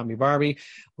Soxivus, Tommy Barbie,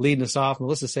 leading us off,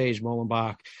 Melissa Sage,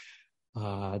 Molenbach,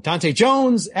 Dante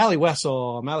Jones, Allie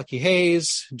Wessel, Malachi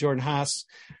Hayes, Jordan Haas,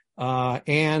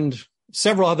 and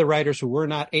several other writers who were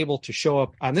not able to show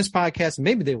up on this podcast.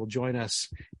 Maybe they will join us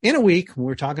in a week when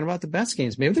we're talking about the best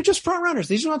games. Maybe they're just front runners.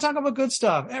 They just want to talk about good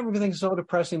stuff. Everything's so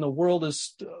depressing. The world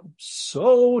is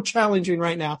so challenging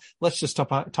right now. Let's just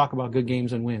talk about good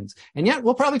games and wins. And yet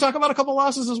we'll probably talk about a couple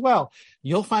losses as well.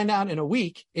 You'll find out in a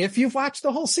week. If you've watched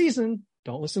the whole season,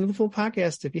 don't listen to the full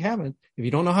podcast if you haven't. If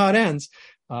you don't know how it ends,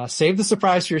 save the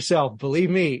surprise for yourself.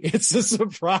 Believe me, it's a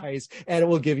surprise and it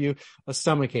will give you a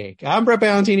stomachache. I'm Brett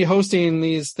Ballantini hosting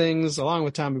these things along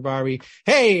with Tommy Barbie.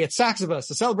 Hey, it's Soxivus.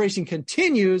 The celebration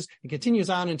continues and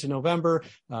continues on into November.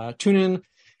 Tune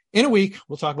in a week.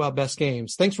 We'll talk about best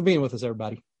games. Thanks for being with us,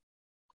 everybody.